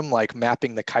system, like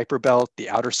mapping the Kuiper belt, the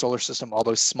outer solar system, all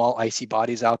those small icy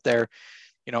bodies out there.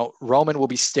 You know, Roman will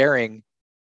be staring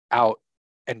out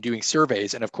and doing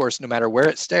surveys. And of course, no matter where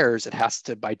it stares, it has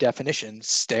to, by definition,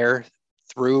 stare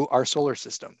through our solar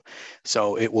system.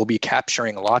 So it will be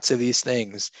capturing lots of these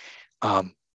things,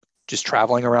 just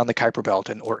traveling around the Kuiper belt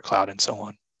and Oort cloud and so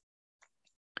on.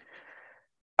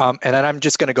 And then I'm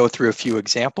just going to go through a few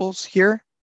examples here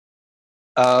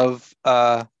of,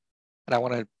 and I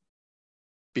want to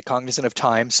be cognizant of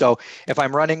time. So if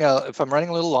I'm running a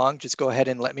little long, just go ahead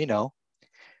and let me know.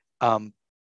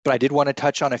 But I did want to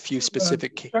touch on a few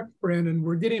specific. Check, Brandon,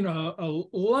 we're getting a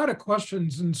lot of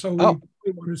questions, and so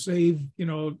we want to save, you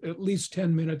know, at least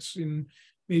 10 minutes and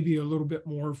maybe a little bit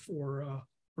more for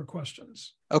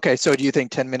questions. Okay, so do you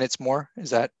think 10 minutes more? Is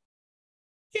that?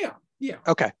 Yeah.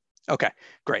 Okay,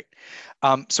 great.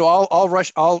 So I'll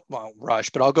rush,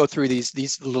 but I'll go through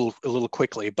these a little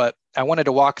quickly. But I wanted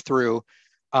to walk through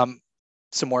some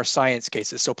more science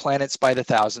cases. So planets by the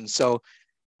thousands. So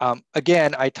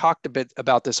again, I talked a bit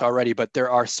about this already, but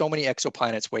there are so many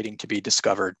exoplanets waiting to be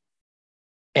discovered.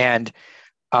 And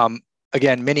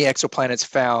again, many exoplanets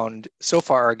found so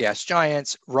far are gas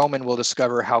giants. Roman will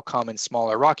discover how common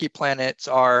smaller rocky planets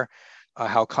are,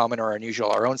 how common or unusual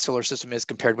our own solar system is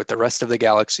compared with the rest of the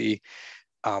galaxy.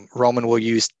 Roman will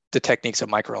use the techniques of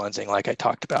microlensing like I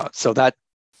talked about. So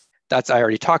that's I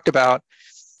already talked about.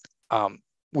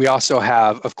 We also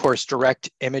have, of course, direct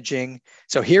imaging.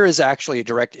 So here is actually a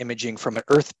direct imaging from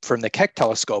the Keck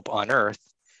telescope on Earth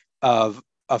of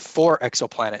a 4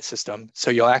 exoplanet system. So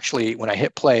you'll actually, when I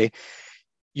hit play,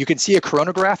 you can see a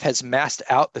coronagraph has masked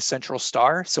out the central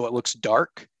star, so it looks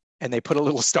dark, and they put a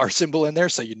little star symbol in there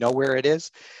so you know where it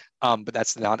is. But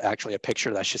that's not actually a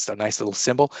picture, that's just a nice little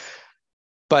symbol.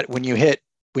 But when you hit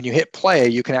when you hit play,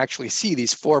 you can actually see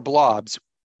these 4 blobs,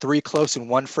 3 close and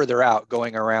 1 further out,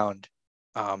 going around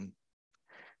the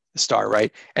star,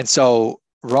 right? And so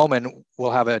Roman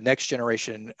will have a next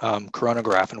generation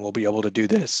coronagraph, and we'll be able to do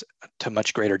this to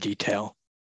much greater detail.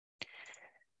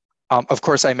 Of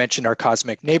course, I mentioned our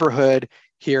cosmic neighborhood.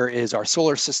 Here is our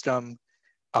solar system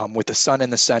with the sun in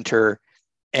the center,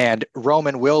 and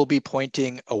Roman will be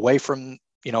pointing away from,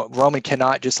 Roman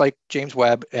cannot, just like James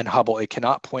Webb and Hubble, it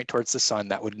cannot point towards the sun.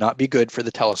 That would not be good for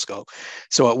the telescope.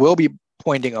 So it will be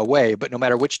pointing away, but no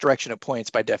matter which direction it points,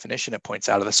 by definition, it points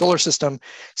out of the solar system.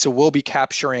 So we'll be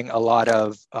capturing a lot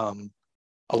of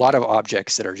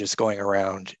objects that are just going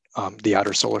around the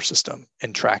outer solar system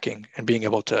and tracking and being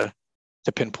able to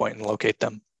pinpoint and locate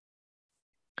them.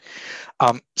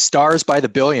 Stars by the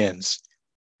billions.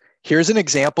 Here's an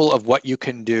example of what you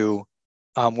can do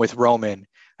with Roman.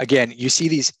 Again, you see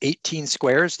these 18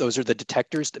 squares. Those are the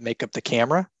detectors that make up the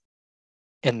camera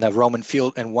in the Roman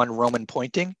field, and 1 Roman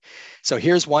pointing. So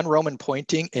here's 1 Roman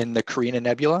pointing in the Carina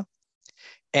Nebula.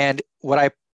 And what I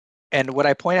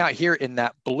point out here in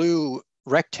that blue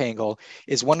rectangle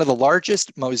is one of the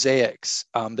largest mosaics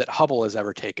that Hubble has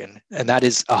ever taken. And that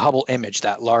is a Hubble image,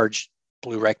 that large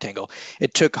blue rectangle.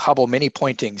 It took Hubble many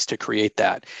pointings to create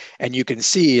that. And you can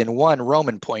see in 1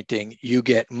 Roman pointing, you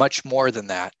get much more than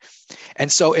that.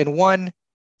 And so in 1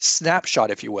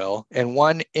 snapshot, if you will, in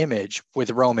 1 image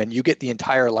with Roman, you get the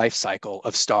entire life cycle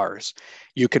of stars.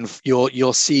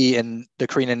 You'll see in the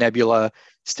Carina Nebula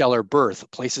stellar birth,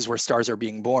 places where stars are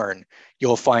being born.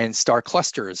 You'll find star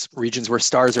clusters, regions where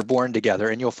stars are born together,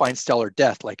 and you'll find stellar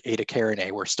death like Eta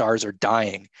Carinae, where stars are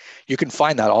dying. You can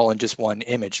find that all in just 1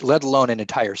 image, let alone an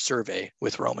entire survey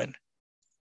with Roman.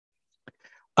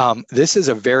 This is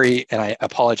a very, and I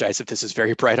apologize if this is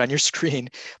very bright on your screen,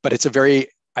 but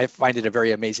I find it a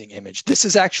very amazing image. This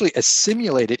is actually a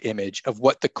simulated image of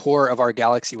what the core of our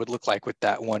galaxy would look like with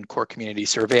that 1 core community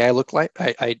survey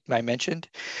I mentioned.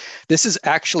 This is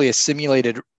actually a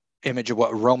simulated image of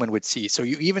what Roman would see. So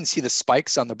you even see the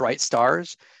spikes on the bright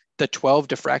stars, the 12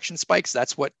 diffraction spikes.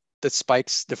 That's what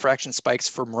the diffraction spikes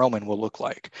from Roman will look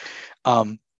like.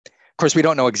 Of course, we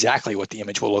don't know exactly what the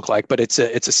image will look like, but it's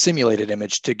a simulated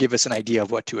image to give us an idea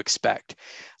of what to expect.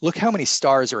 Look how many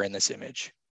stars are in this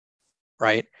image.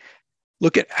 Right?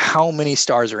 Look at how many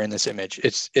stars are in this image.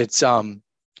 It's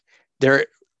there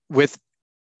with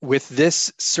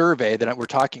this survey that we're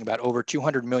talking about, over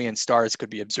 200 million stars could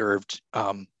be observed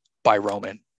by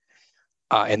Roman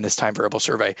in this time variable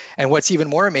survey. And what's even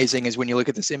more amazing is when you look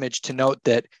at this image to note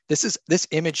that this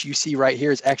image you see right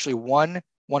here is actually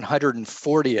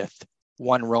 1/140th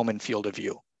 1 Roman field of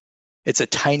view. It's a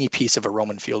tiny piece of a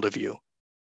Roman field of view.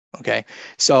 Okay,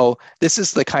 so this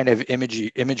is the kind of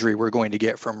imagery we're going to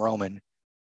get from Roman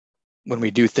when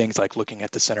we do things like looking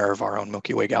at the center of our own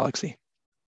Milky Way galaxy.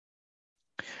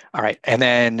 All right, and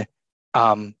then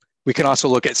we can also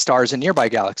look at stars in nearby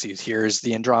galaxies. Here's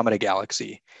the Andromeda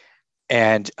galaxy.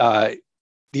 And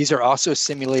these are also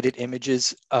simulated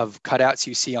images of cutouts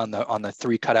you see on the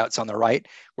 3 cutouts on the right,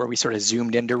 where we sort of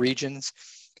zoomed into regions.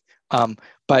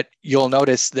 But you'll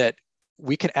notice that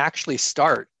we can actually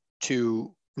start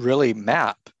to really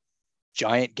map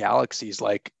giant galaxies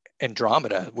like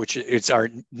Andromeda, which is our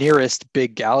nearest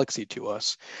big galaxy to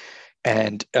us.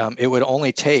 And it would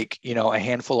only take, a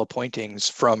handful of pointings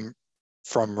from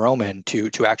Roman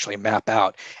to actually map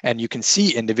out. And you can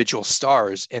see individual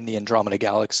stars in the Andromeda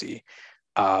galaxy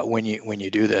when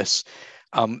you do this.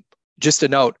 Just a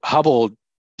note, Hubble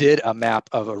did a map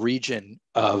of a region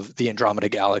of the Andromeda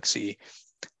galaxy,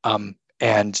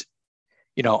 and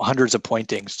hundreds of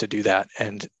pointings to do that,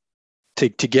 and to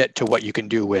get to what you can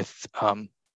do with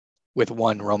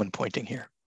 1 Roman pointing here.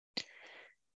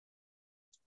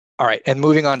 All right, and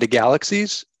moving on to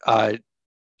galaxies,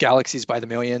 galaxies by the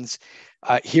millions.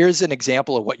 Here's an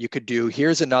example of what you could do.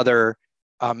 Here's another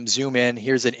zoom in.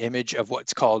 Here's an image of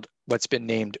what's been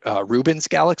named Rubin's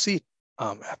galaxy,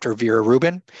 after Vera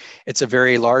Rubin. It's a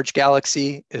very large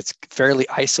galaxy. It's fairly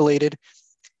isolated.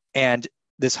 And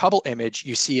this Hubble image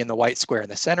you see in the white square in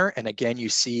the center. And again, you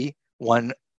see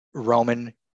 1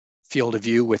 Roman field of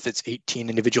view with its 18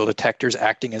 individual detectors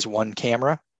acting as 1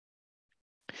 camera.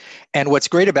 And what's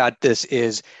great about this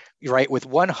is, right, with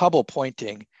 1 Hubble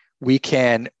pointing, we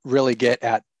can really get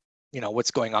at,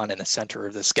 what's going on in the center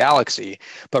of this galaxy.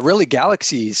 But really,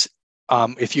 galaxies,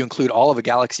 if you include all of a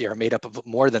galaxy, are made up of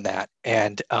more than that.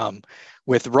 And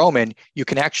with Roman, you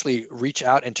can actually reach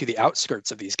out into the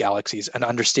outskirts of these galaxies and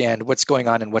understand what's going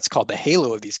on in what's called the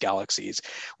halo of these galaxies.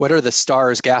 What are the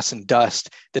stars, gas, and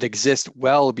dust that exist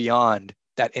well beyond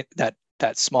that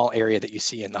small area that you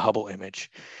see in the Hubble image,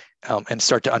 and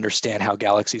start to understand how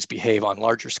galaxies behave on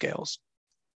larger scales.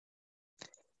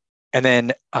 And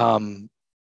then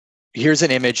here's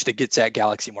an image that gets at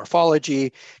galaxy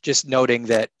morphology, just noting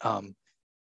that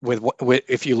with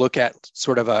if you look at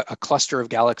sort of a cluster of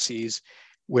galaxies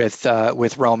with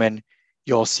Roman,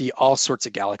 you'll see all sorts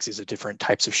of galaxies of different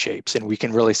types of shapes, and we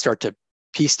can really start to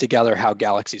piece together how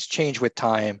galaxies change with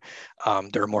time,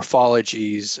 their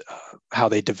morphologies, how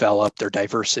they develop, their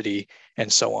diversity,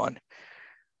 and so on.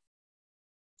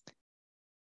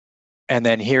 And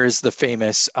then here's the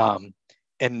famous,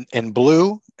 in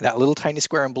blue, that little tiny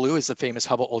square in blue is the famous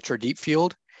Hubble Ultra Deep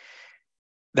Field.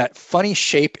 That funny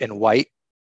shape in white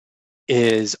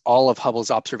is all of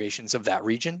Hubble's observations of that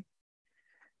region.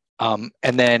 And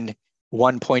then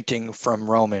one pointing from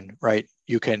Roman, right?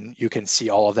 You can see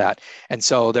all of that. And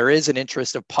so there is an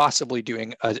interest of possibly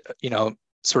doing a,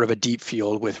 sort of a deep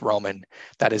field with Roman.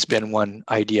 That has been one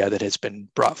idea that has been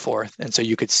brought forth. And so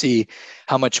you could see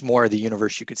how much more of the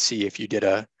universe you could see if you did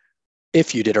a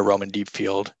Roman deep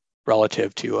field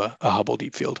relative to a Hubble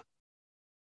deep field.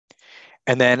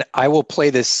 And then I will play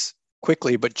this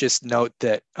quickly, but just note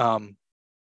that I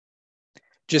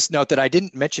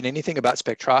didn't mention anything about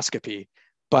spectroscopy,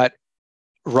 but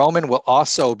Roman will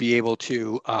also be able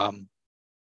to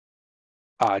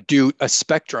do a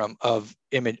spectrum of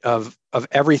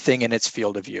everything in its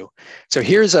field of view. So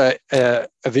here's a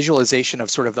visualization of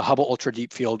sort of the Hubble Ultra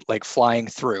Deep Field like flying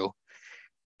through,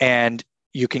 and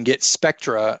you can get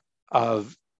spectra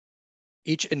of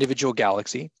each individual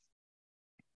galaxy.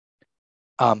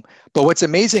 But what's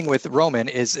amazing with Roman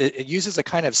is it uses a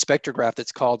kind of spectrograph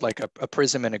that's called like a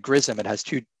prism and a grism. It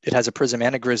has a prism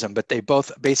and a grism, but they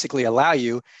both basically allow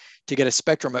you to get a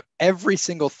spectrum of every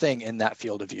single thing in that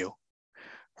field of view,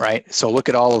 right? So look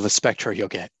at all of the spectra you'll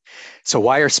get. So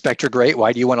why are spectra great?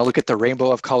 Why do you want to look at the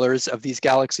rainbow of colors of these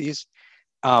galaxies?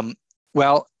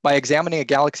 Well, by examining a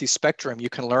galaxy spectrum, you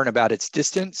can learn about its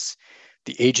distance,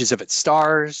 the ages of its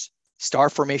stars, star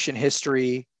formation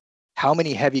history, how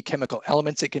many heavy chemical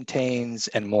elements it contains,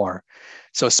 and more.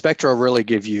 So spectra really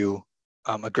give you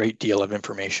a great deal of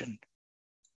information.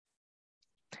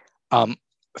 A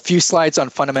few slides on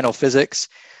fundamental physics.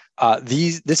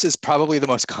 This is probably the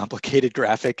most complicated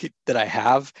graphic that I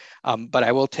have, but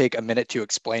I will take a minute to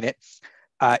explain it.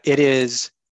 It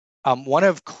is one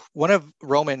of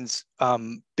Roman's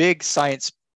big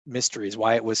science mysteries,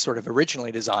 why it was sort of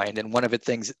originally designed, and one of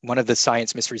the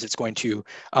science mysteries it's going to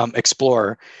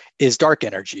explore is dark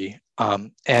energy,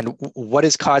 and what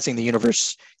is causing the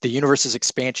universe's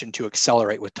expansion to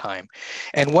accelerate with time.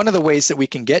 And one of the ways that we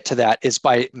can get to that is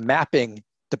by mapping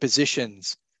the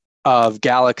positions of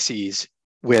galaxies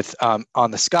with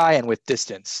on the sky and with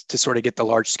distance to sort of get the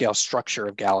large scale structure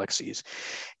of galaxies.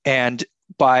 And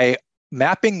by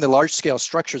mapping the large scale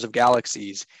structures of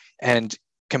galaxies and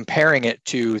comparing it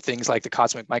to things like the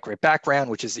cosmic microwave background,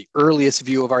 which is the earliest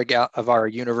view of our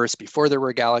universe before there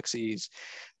were galaxies,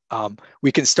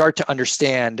 we can start to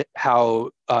understand how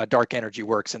dark energy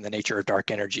works and the nature of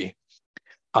dark energy.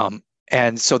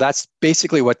 And so that's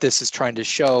basically what this is trying to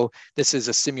show. This is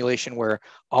a simulation where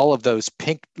all of those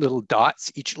pink little dots,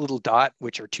 each little dot,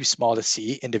 which are too small to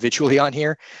see individually on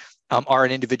here, are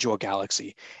an individual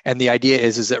galaxy. And the idea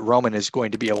is that Roman is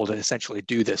going to be able to essentially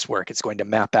do this work. It's going to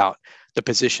map out the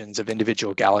positions of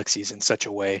individual galaxies in such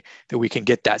a way that we can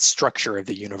get that structure of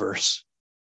the universe.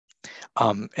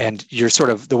 And you're sort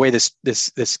of, the way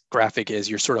this graphic is,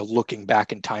 you're sort of looking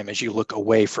back in time as you look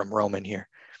away from Roman here.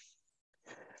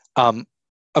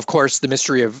 Of course, the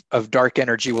mystery of dark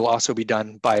energy will also be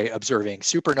done by observing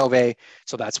supernovae.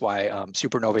 So that's why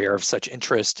supernovae are of such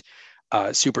interest.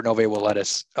 Supernovae will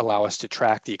allow us to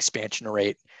track the expansion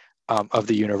rate of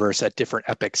the universe at different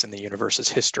epochs in the universe's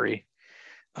history.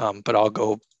 But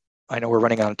I know we're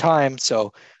running out of time,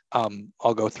 so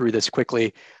I'll go through this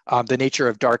quickly. The nature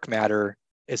of dark matter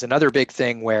is another big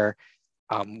thing where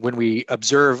when we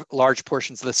observe large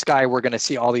portions of the sky, we're going to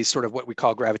see all these sort of what we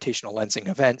call gravitational lensing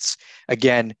events.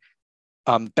 Again,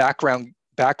 background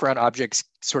objects,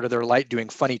 sort of their light doing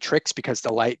funny tricks because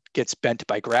the light gets bent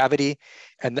by gravity,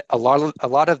 and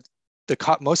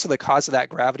most of the cause of that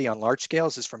gravity on large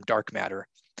scales is from dark matter.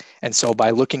 And so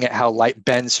by looking at how light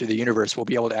bends through the universe, we'll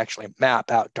be able to actually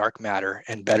map out dark matter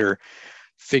and better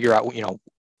figure out,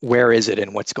 where is it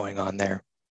and what's going on there.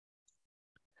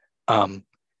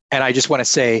 And I just want to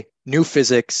say, new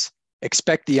physics,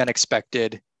 expect the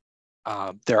unexpected.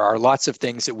 There are lots of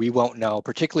things that we won't know,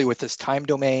 particularly with this time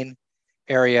domain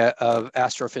area of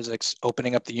astrophysics,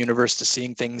 opening up the universe to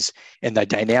seeing things in the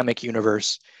dynamic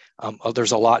universe.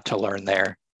 There's a lot to learn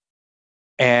there.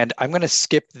 And I'm going to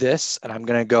skip this, and I'm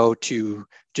going to go to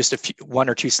just one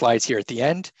or two slides here at the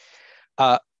end.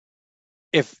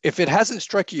 If it hasn't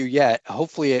struck you yet,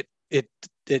 hopefully it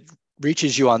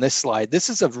reaches you on this slide, this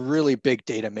is a really big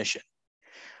data mission.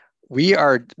 We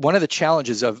are, one of the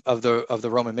challenges of the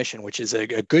Roman mission, which is a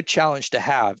good challenge to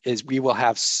have, is we will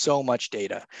have so much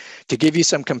data. To give you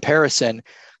some comparison,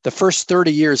 the first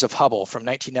 30 years of Hubble from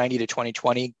 1990 to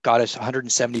 2020 got us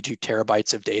 172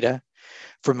 terabytes of data.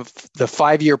 From the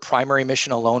 5-year primary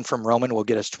mission alone from Roman will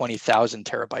get us 20,000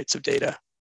 terabytes of data,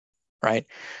 right?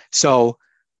 So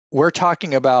we're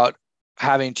talking about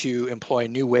having to employ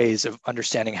new ways of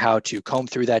understanding how to comb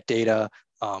through that data,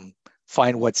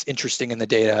 find what's interesting in the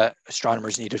data.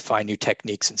 Astronomers need to find new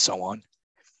techniques and so on.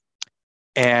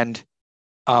 And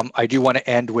I do want to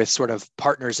end with sort of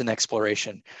partners in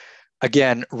exploration.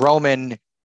 Again, Roman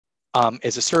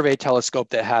is a survey telescope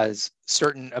that has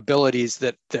certain abilities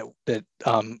that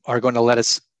are going to let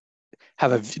us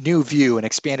have a new view, an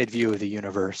expanded view of the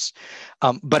universe.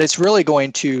 But it's really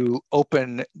going to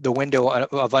open the window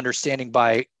of understanding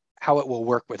by how it will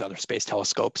work with other space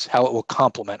telescopes, how it will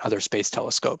complement other space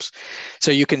telescopes. So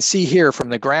you can see here from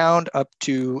the ground up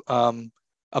to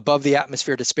above the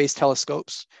atmosphere to space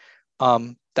telescopes.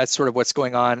 That's sort of what's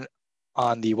going on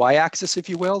the y-axis, if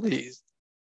you will.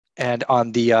 And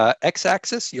on the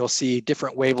x-axis, you'll see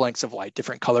different wavelengths of light,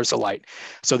 different colors of light.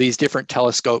 So these different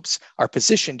telescopes are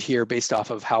positioned here based off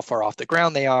of how far off the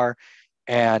ground they are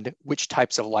and which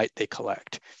types of light they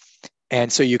collect.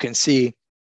 And so you can see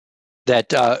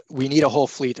that we need a whole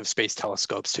fleet of space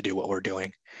telescopes to do what we're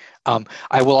doing.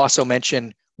 I will also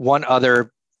mention one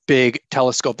other big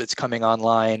telescope that's coming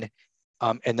online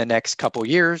in the next couple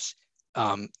years,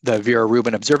 the Vera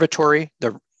Rubin Observatory.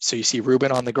 So you see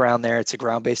Rubin on the ground there. It's a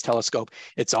ground-based telescope.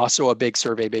 It's also a big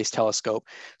survey-based telescope.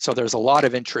 So there's a lot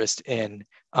of interest in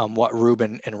what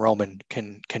Rubin and Roman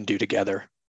can do together.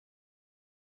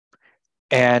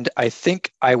 And I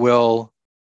think I will,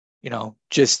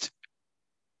 just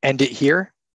end it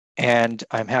here. And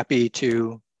I'm happy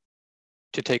to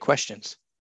take questions.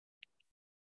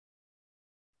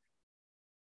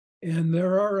 And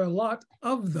there are a lot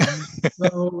of them.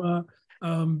 So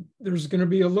there's going to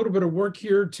be a little bit of work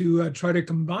here to try to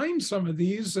combine some of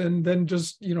these and then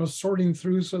just, sorting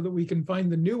through so that we can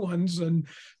find the new ones. And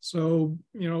so,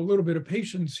 a little bit of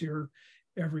patience here,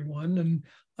 everyone. And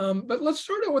but let's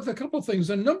start out with a couple of things.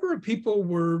 A number of people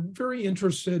were very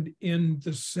interested in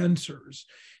the sensors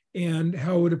and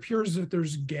how it appears that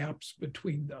there's gaps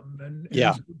between them. And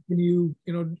yeah, so can you,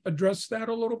 address that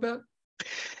a little bit?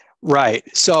 Right.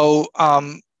 So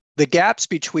the gaps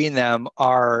between them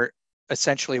are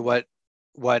essentially what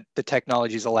the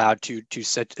technology is allowed to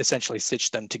essentially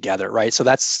stitch them together, right? So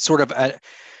that's sort of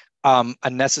a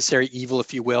necessary evil,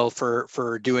 if you will,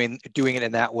 for doing it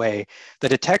in that way. The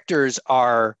detectors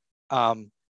are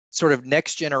sort of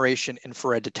next generation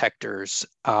infrared detectors,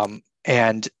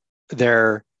 and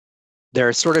they're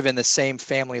sort of in the same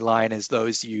family line as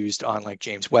those used on like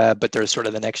James Webb, but they're sort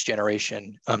of the next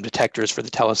generation detectors for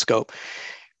the telescope.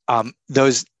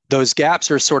 Those gaps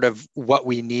are sort of what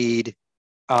we need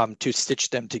to stitch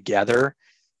them together.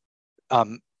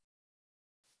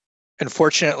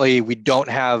 Unfortunately, we don't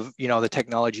have the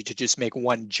technology to just make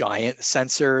one giant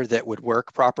sensor that would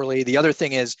work properly. The other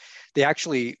thing is they're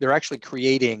actually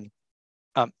creating.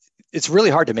 It's really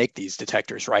hard to make these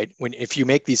detectors, right? If you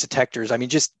make these detectors, I mean,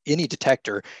 just any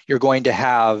detector, you're going to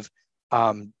have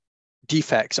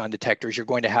defects on detectors. You're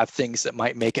going to have things that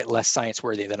might make it less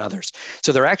science-worthy than others.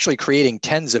 So they're actually creating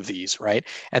tens of these, right?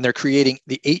 And they're creating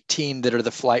the 18 that are the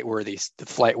flight-worthy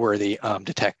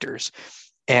detectors,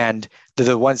 and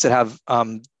the ones that have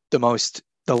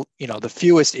the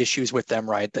fewest issues with them,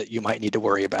 right, that you might need to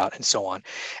worry about, and so on.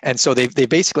 And so they've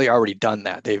basically already done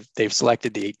that. They've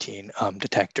selected the 18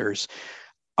 detectors,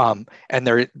 and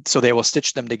so they will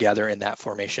stitch them together in that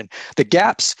formation. The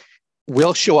gaps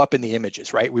will show up in the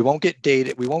images, right? We won't get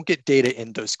data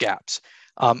in those gaps.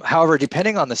 However,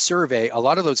 depending on the survey, a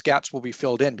lot of those gaps will be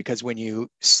filled in because when you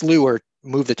slew or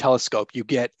move the telescope, you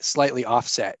get slightly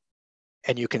offset,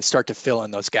 and you can start to fill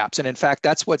in those gaps. And in fact,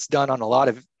 that's what's done on a lot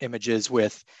of images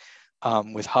with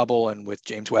Hubble and with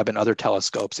James Webb and other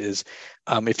telescopes is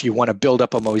if you want to build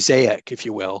up a mosaic, if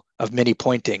you will, of many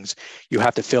pointings, you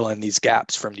have to fill in these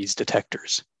gaps from these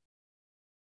detectors.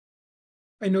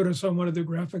 I noticed on one of the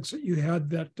graphics that you had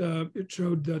that it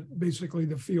showed that basically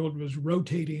the field was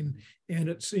rotating, and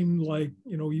it seemed like,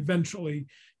 eventually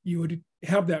you would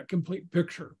have that complete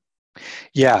picture.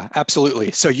 Yeah,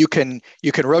 absolutely. So you can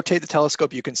rotate the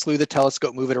telescope, you can slew the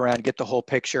telescope, move it around, get the whole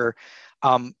picture.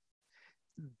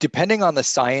 Depending on the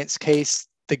science case,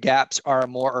 the gaps are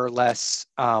more or less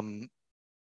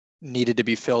needed to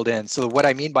be filled in. So what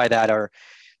I mean by that are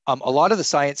a lot of the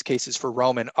science cases for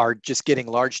Roman are just getting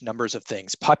large numbers of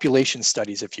things, population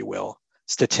studies, if you will.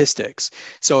 statistics.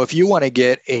 So if you want to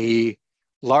get a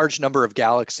large number of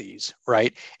galaxies,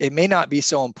 right, it may not be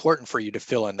so important for you to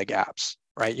fill in the gaps,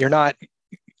 right? You're not,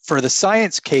 for the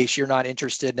science case, you're not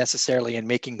interested necessarily in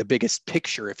making the biggest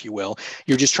picture, if you will.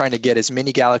 You're just trying to get as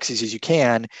many galaxies as you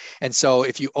can. And so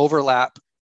if you overlap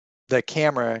the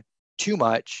camera too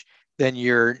much, then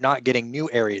you're not getting new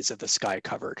areas of the sky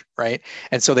covered, right?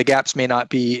 And so the gaps may not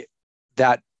be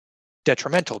that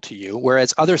detrimental to you,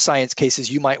 whereas other science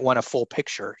cases, you might want a full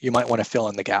picture. You might want to fill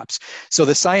in the gaps. So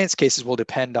the science cases will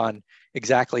depend on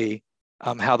exactly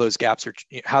how the gaps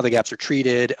are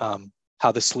treated,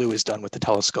 how the slew is done with the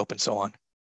telescope, and so on.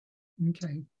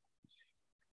 Okay.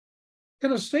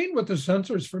 Kind of staying with the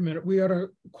sensors for a minute, we had a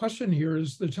question here.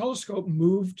 Is the telescope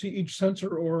moved to each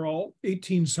sensor, or all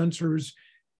 18 sensors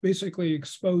basically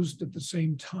exposed at the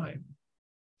same time?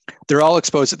 They're all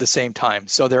exposed at the same time.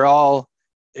 So they're all,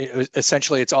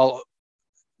 essentially, it's all,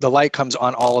 the light comes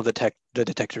on all of the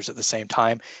detectors at the same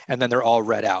time, and then they're all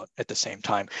read out at the same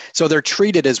time. So they're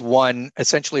treated as one,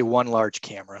 essentially one large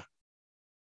camera.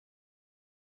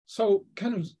 So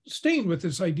kind of staying with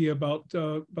this idea about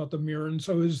the mirror, and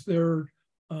so is there,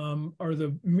 are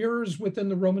the mirrors within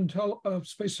the Roman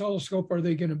Space Telescope, are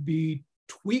they going to be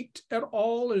tweaked at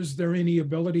all? Is there any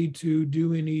ability to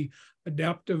do any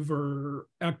adaptive or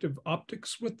active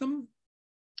optics with them?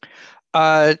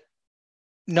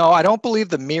 No, I don't believe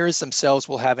the mirrors themselves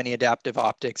will have any adaptive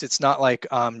optics. It's not like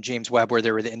James Webb, where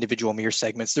there were the individual mirror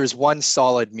segments. There's one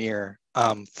solid mirror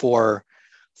for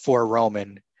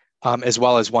Roman, as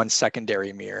well as one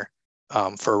secondary mirror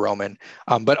for Roman.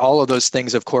 But all of those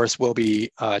things, of course, will be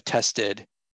tested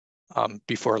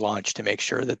before launch to make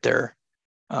sure that they're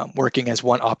working as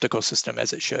one optical system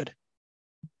as it should.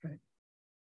 Okay.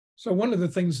 So one of the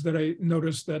things that I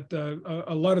noticed that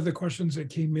a lot of the questions that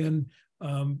came in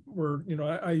were,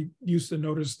 I used to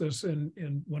notice this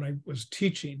in when I was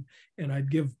teaching, and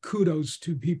I'd give kudos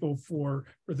to people for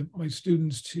my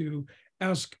students to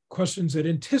ask questions that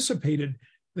anticipated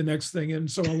the next thing.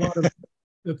 And so a lot of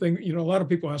the thing, a lot of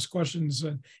people ask questions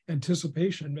in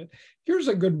anticipation, but here's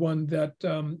a good one that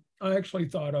I actually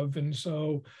thought of. And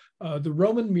so the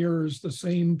Roman mirror is the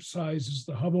same size as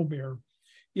the Hubble mirror,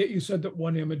 yet you said that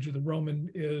one image of the Roman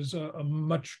is a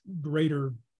much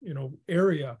greater,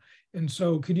 area. And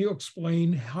so could you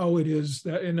explain how it is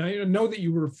that, and I know that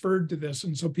you referred to this,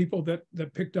 and so people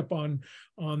that picked up on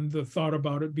the thought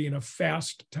about it being a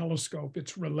fast telescope,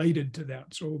 it's related to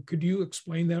that. So could you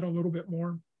explain that a little bit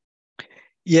more?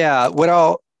 Yeah,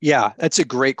 that's a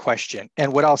great question.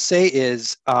 And what I'll say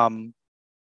is,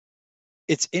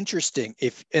 it's interesting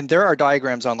and there are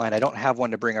diagrams online. I don't have one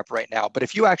to bring up right now, but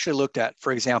if you actually looked at,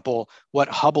 for example, what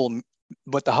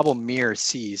the Hubble mirror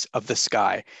sees of the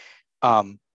sky,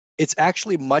 it's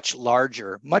actually much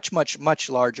larger, much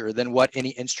larger than what any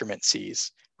instrument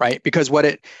sees, right? Because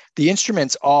the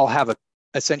instruments all have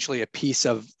essentially a piece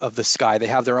of the sky. They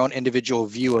have their own individual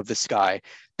view of the sky.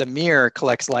 The mirror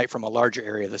collects light from a larger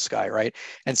area of the sky, right?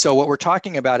 And so what we're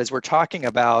talking about is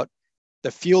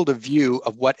the field of view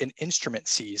of what an instrument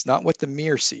sees, not what the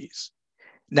mirror sees.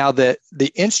 Now, the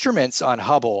instruments on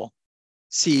Hubble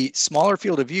see smaller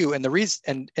field of view, and the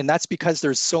reason, and that's because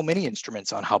there's so many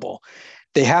instruments on Hubble.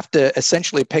 They have to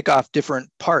essentially pick off different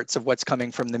parts of what's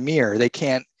coming from the mirror. They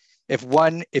can't,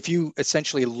 if you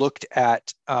essentially looked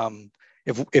at,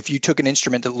 if you took an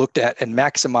instrument that looked at and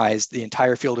maximized the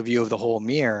entire field of view of the whole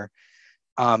mirror,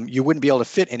 you wouldn't be able to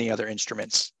fit any other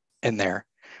instruments in there,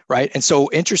 right? And so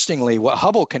interestingly, what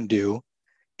Hubble can do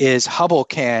is Hubble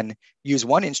can use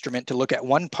one instrument to look at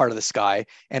one part of the sky,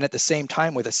 and at the same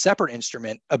time with a separate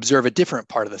instrument, observe a different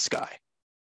part of the sky.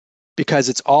 Because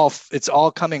it's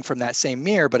all coming from that same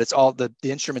mirror, but it's all the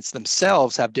instruments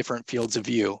themselves have different fields of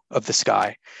view of the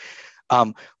sky.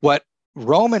 What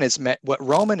Roman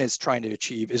is trying to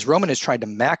achieve is Roman is trying to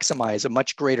maximize a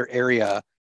much greater area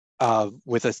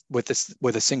with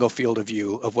a single field of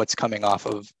view of what's coming off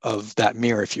of that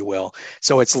mirror, if you will.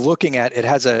 So it's looking at, it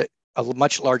has a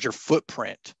much larger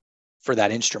footprint for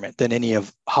that instrument than any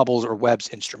of Hubble's or Webb's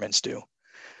instruments do.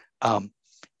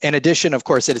 In addition, of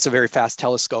course, it's a very fast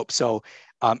telescope, so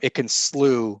it can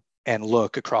slew and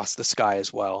look across the sky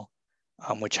as well,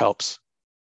 which helps.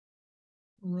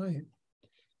 Right.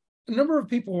 A number of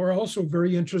people are also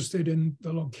very interested in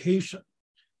the location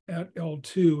at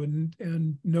L2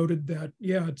 and noted that,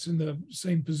 yeah, it's in the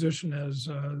same position as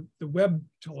the Webb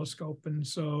telescope. And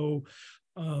so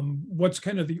what's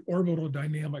kind of the orbital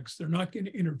dynamics? They're not going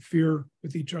to interfere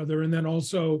with each other. And then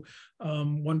also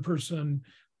one person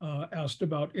asked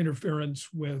about interference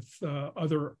with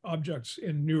other objects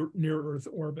in near Earth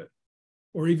orbit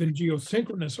or even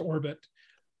geosynchronous orbit.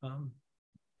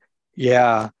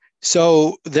 Yeah,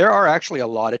 So there are actually a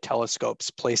lot of telescopes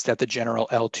placed at the general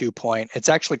L2 point. It's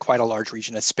actually quite a large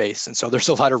region of space. And so there's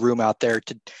a lot of room out there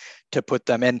to put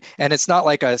them in. And it's not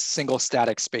like a single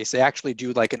static space. They actually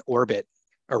do like an orbit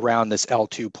around this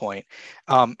L2 point.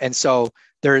 And so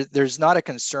there's not a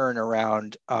concern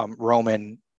around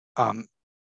Roman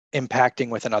impacting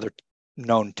with another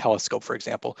known telescope, for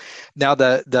example. Now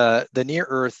the near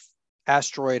Earth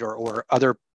asteroid or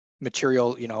other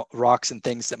material, rocks and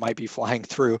things that might be flying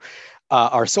through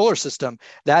our solar system,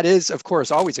 that is, of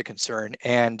course, always a concern.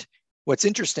 And what's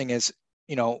interesting is,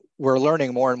 we're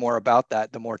learning more and more about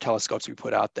that the more telescopes we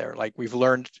put out there. Like we've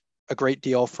learned a great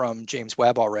deal from James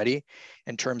Webb already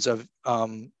in terms of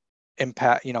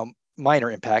impact,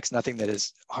 minor impacts, nothing that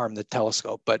has harmed the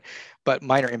telescope, but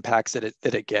minor impacts that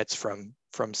it gets from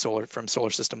solar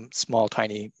system, small,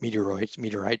 tiny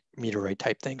meteorite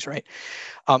type things, right?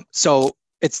 So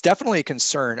it's definitely a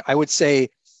concern. I would say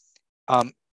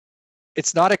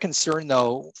it's not a concern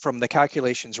though, from the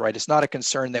calculations, right? It's not a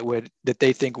concern that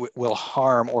they think will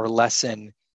harm or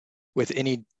lessen with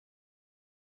any.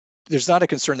 There's not a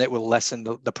concern that will lessen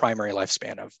the primary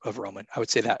lifespan of Roman. I would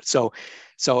say that. So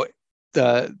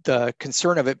the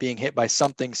concern of it being hit by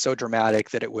something so dramatic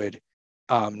that it would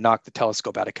knock the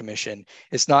telescope out of commission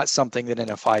is not something that in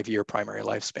a 5-year primary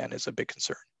lifespan is a big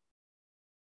concern.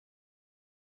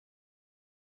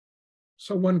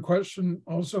 So one question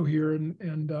also here,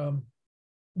 and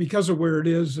because of where it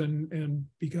is, and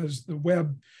because the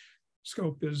Webb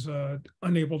scope is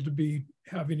unable to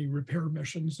have any repair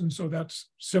missions, and so that's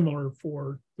similar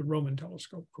for the Roman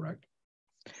telescope, correct?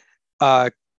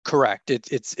 Correct.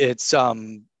 It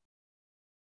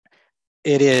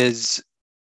is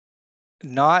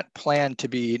not planned to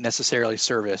be necessarily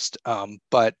serviced,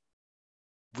 but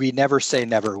we never say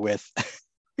never with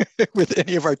with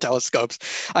any of our telescopes.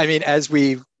 I mean, as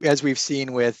we've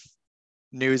seen with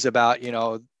news about,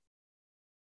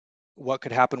 what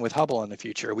could happen with Hubble in the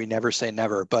future, we never say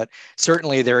never, but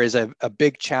certainly there is a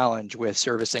big challenge with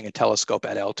servicing a telescope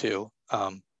at L2.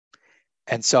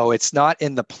 And so it's not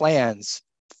in the plans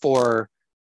for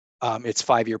its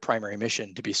 5-year primary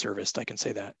mission to be serviced. I can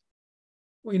say that.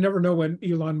 Well, you never know when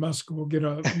Elon Musk will get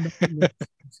to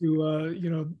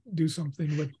do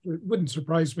something, which wouldn't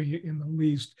surprise me in the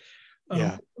least.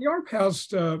 Yeah. We are past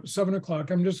 7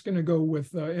 o'clock. I'm just going to go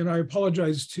with, and I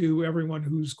apologize to everyone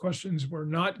whose questions we're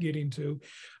not getting to.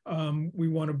 We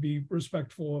want to be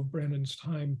respectful of Brandon's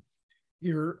time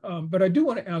here, but I do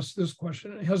want to ask this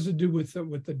question. It has to do with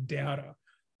the data.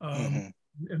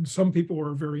 And some people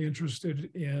are very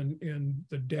interested in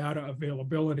the data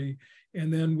availability.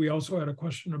 And then we also had a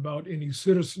question about any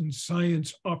citizen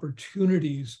science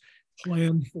opportunities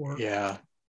planned for. Yeah,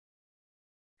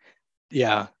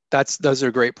 those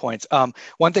are great points.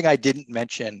 One thing I didn't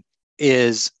mention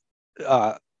is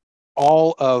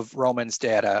all of Roman's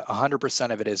data,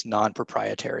 100% of it is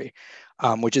non-proprietary,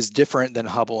 which is different than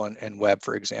Hubble and Webb,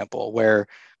 for example, where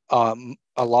a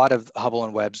lot of Hubble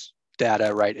and Webb's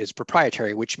data, right, is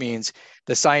proprietary, which means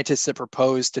the scientists that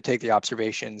propose to take the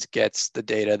observations gets the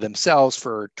data themselves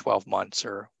for 12 months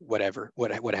or whatever,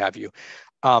 what have you.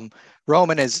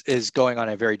 Roman is going on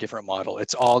a very different model.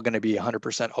 It's all going to be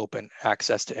 100% open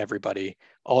access to everybody,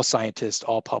 all scientists,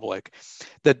 all public.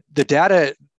 The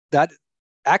data,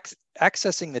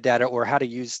 accessing the data or how to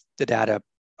use the data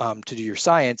to do your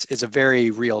science is a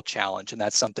very real challenge, and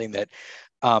that's something that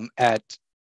at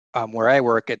where I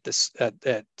work at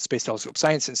Space Telescope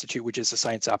Science Institute, which is the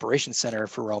Science Operations Center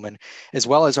for Roman, as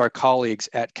well as our colleagues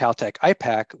at Caltech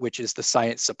IPAC, which is the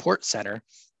Science Support Center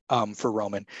for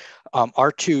Roman.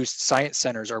 Our two science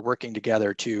centers are working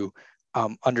together to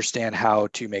understand how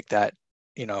to make that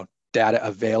data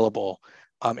available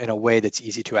in a way that's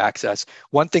easy to access.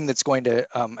 One thing that's going to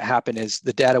happen is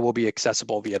the data will be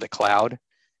accessible via the cloud.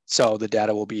 So the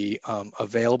data will be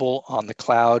available on the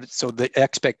cloud. So the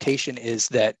expectation is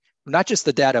that not just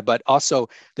the data, but also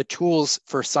the tools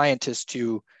for scientists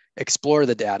to explore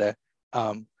the data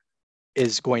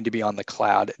is going to be on the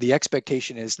cloud. The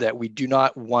expectation is that we do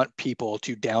not want people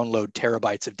to download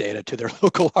terabytes of data to their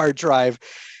local hard drive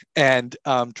and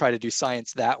try to do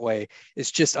science that way.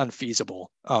 It's just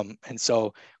unfeasible. And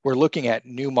so we're looking at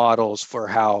new models for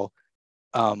how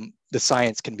the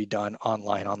science can be done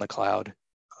online on the cloud.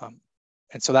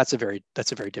 And so that's a very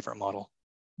different model.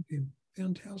 Okay,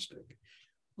 fantastic.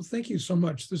 Well, thank you so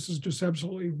much. This is just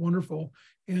absolutely wonderful.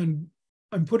 And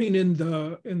I'm putting in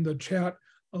the chat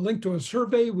a link to a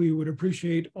survey. We would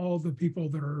appreciate all the people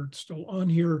that are still on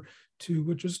here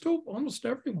which is still almost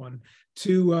everyone,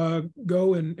 to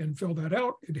go and fill that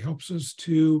out. It helps us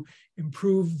to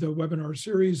improve the webinar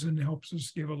series and helps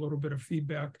us give a little bit of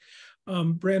feedback.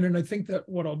 Brandon, I think that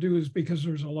what I'll do is, because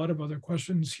there's a lot of other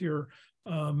questions here,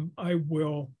 I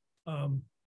will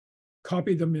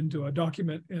copy them into a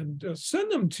document and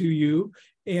send them to you.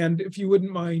 And if you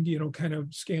wouldn't mind, kind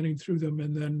of scanning through them,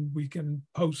 and then we can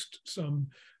post some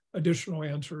additional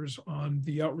answers on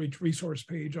the outreach resource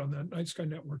page on the Night Sky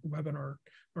Network webinar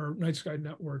or Night Sky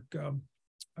Network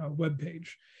webpage.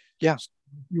 Yeah. So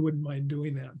if you wouldn't mind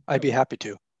doing that. I'd be happy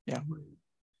to. Yeah.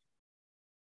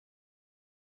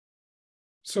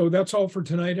 So that's all for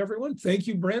tonight, everyone. Thank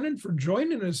you, Brandon, for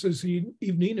joining us this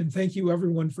evening, and thank you,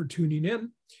 everyone, for tuning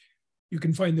in. You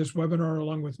can find this webinar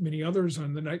along with many others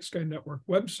on the Night Sky Network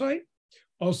website,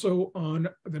 also on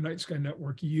the Night Sky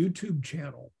Network YouTube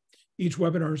channel. Each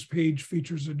webinar's page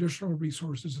features additional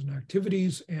resources and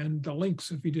activities, and the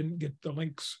links. If you didn't get the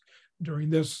links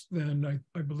during this, then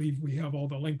I believe we have all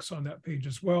the links on that page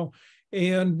as well.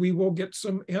 And we will get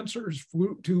some answers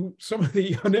to some of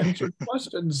the unanswered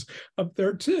questions up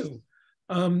there too.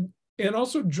 And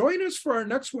also join us for our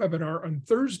next webinar on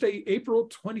Thursday, April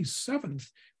 27th,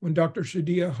 when Dr.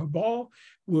 Shadia Habal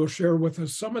will share with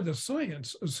us some of the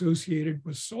science associated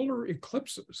with solar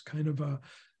eclipses, kind of a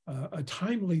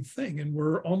timely thing. And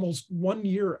we're almost 1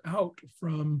 year out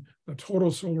from the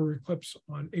total solar eclipse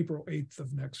on April 8th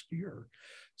of next year.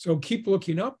 So keep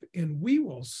looking up, and we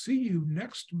will see you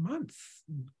next month.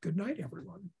 Good night,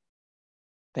 everyone.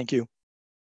 Thank you.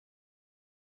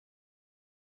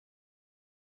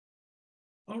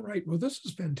 All right, well, this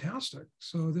is fantastic.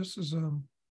 So this is,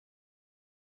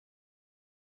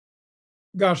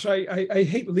 gosh, I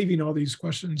hate leaving all these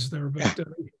questions there, but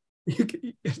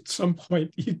at some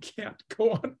point you can't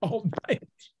go on all night.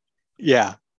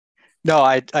 Yeah, no,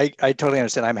 I totally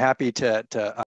understand. I'm happy to